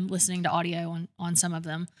I am listening to audio on some of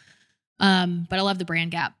them. But I love The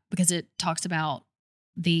Brand Gap because it talks about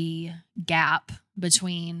the gap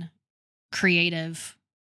between creative,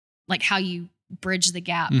 like how you bridge the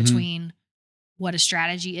gap between what a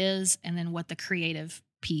strategy is and then what the creative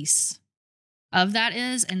piece of that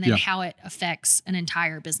is, and then how it affects an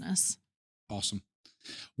entire business. Awesome.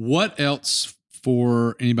 What else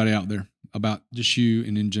for anybody out there about just you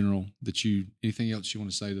and in general anything else you want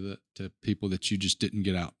to say to people that you just didn't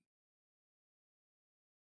get out?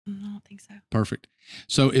 I don't think so. Perfect.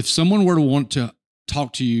 So if someone were to want to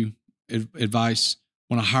talk to you, advice,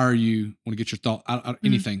 want to hire you, want to get your thought,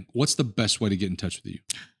 anything, what's the best way to get in touch with you?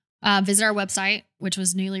 Visit our website, which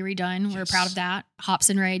was newly redone. Yes. We're proud of that.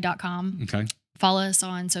 HopsonRae.com. Okay. Follow us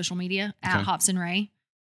on social media at Hopson Rae.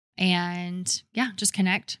 and just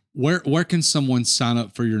connect. Where can someone sign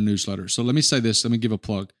up for your newsletter? So let me say this. Let me give a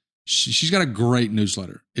plug. She's got a great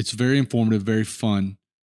newsletter. It's very informative, very fun.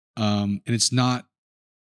 And it's not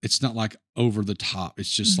like over the top.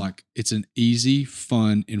 It's just like, it's an easy,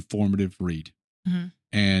 fun, informative read.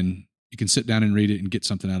 And you can sit down and read it and get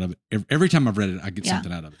something out of it. Every time I've read it, I get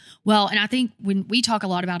something out of it. Well, and I think when we talk a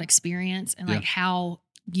lot about experience and like how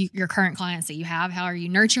your current clients that you have, how are you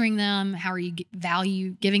nurturing them? How are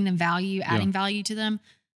you giving them value, adding value to them?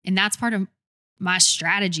 And that's part of my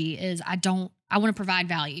strategy is I want to provide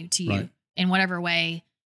value to you in whatever way,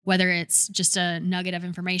 whether it's just a nugget of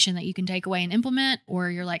information that you can take away and implement, or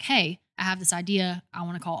you're like, hey, I have this idea. I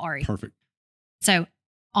want to call Aurrie. Perfect. So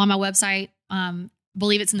on my website,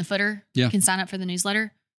 believe it's in the footer. You can sign up for the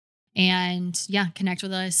newsletter and connect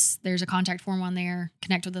with us. There's a contact form on there.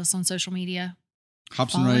 Connect with us on social media.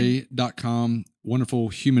 HopsonRae.com. Wonderful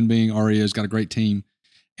human being. Aurrie has got a great team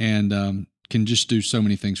and can just do so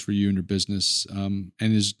many things for you and your business, and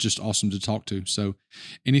is just awesome to talk to. So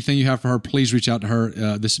anything you have for her, please reach out to her.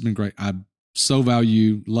 This has been great. I so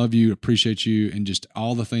value, love you, appreciate you, and just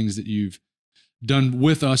all the things that you've done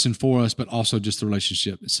with us and for us, but also just the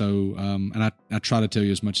relationship. So, and I try to tell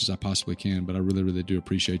you as much as I possibly can, but I really, really do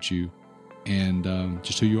appreciate you and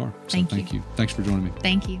just who you are. So thank you. Thanks for joining me.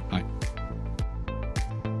 Thank you. All right.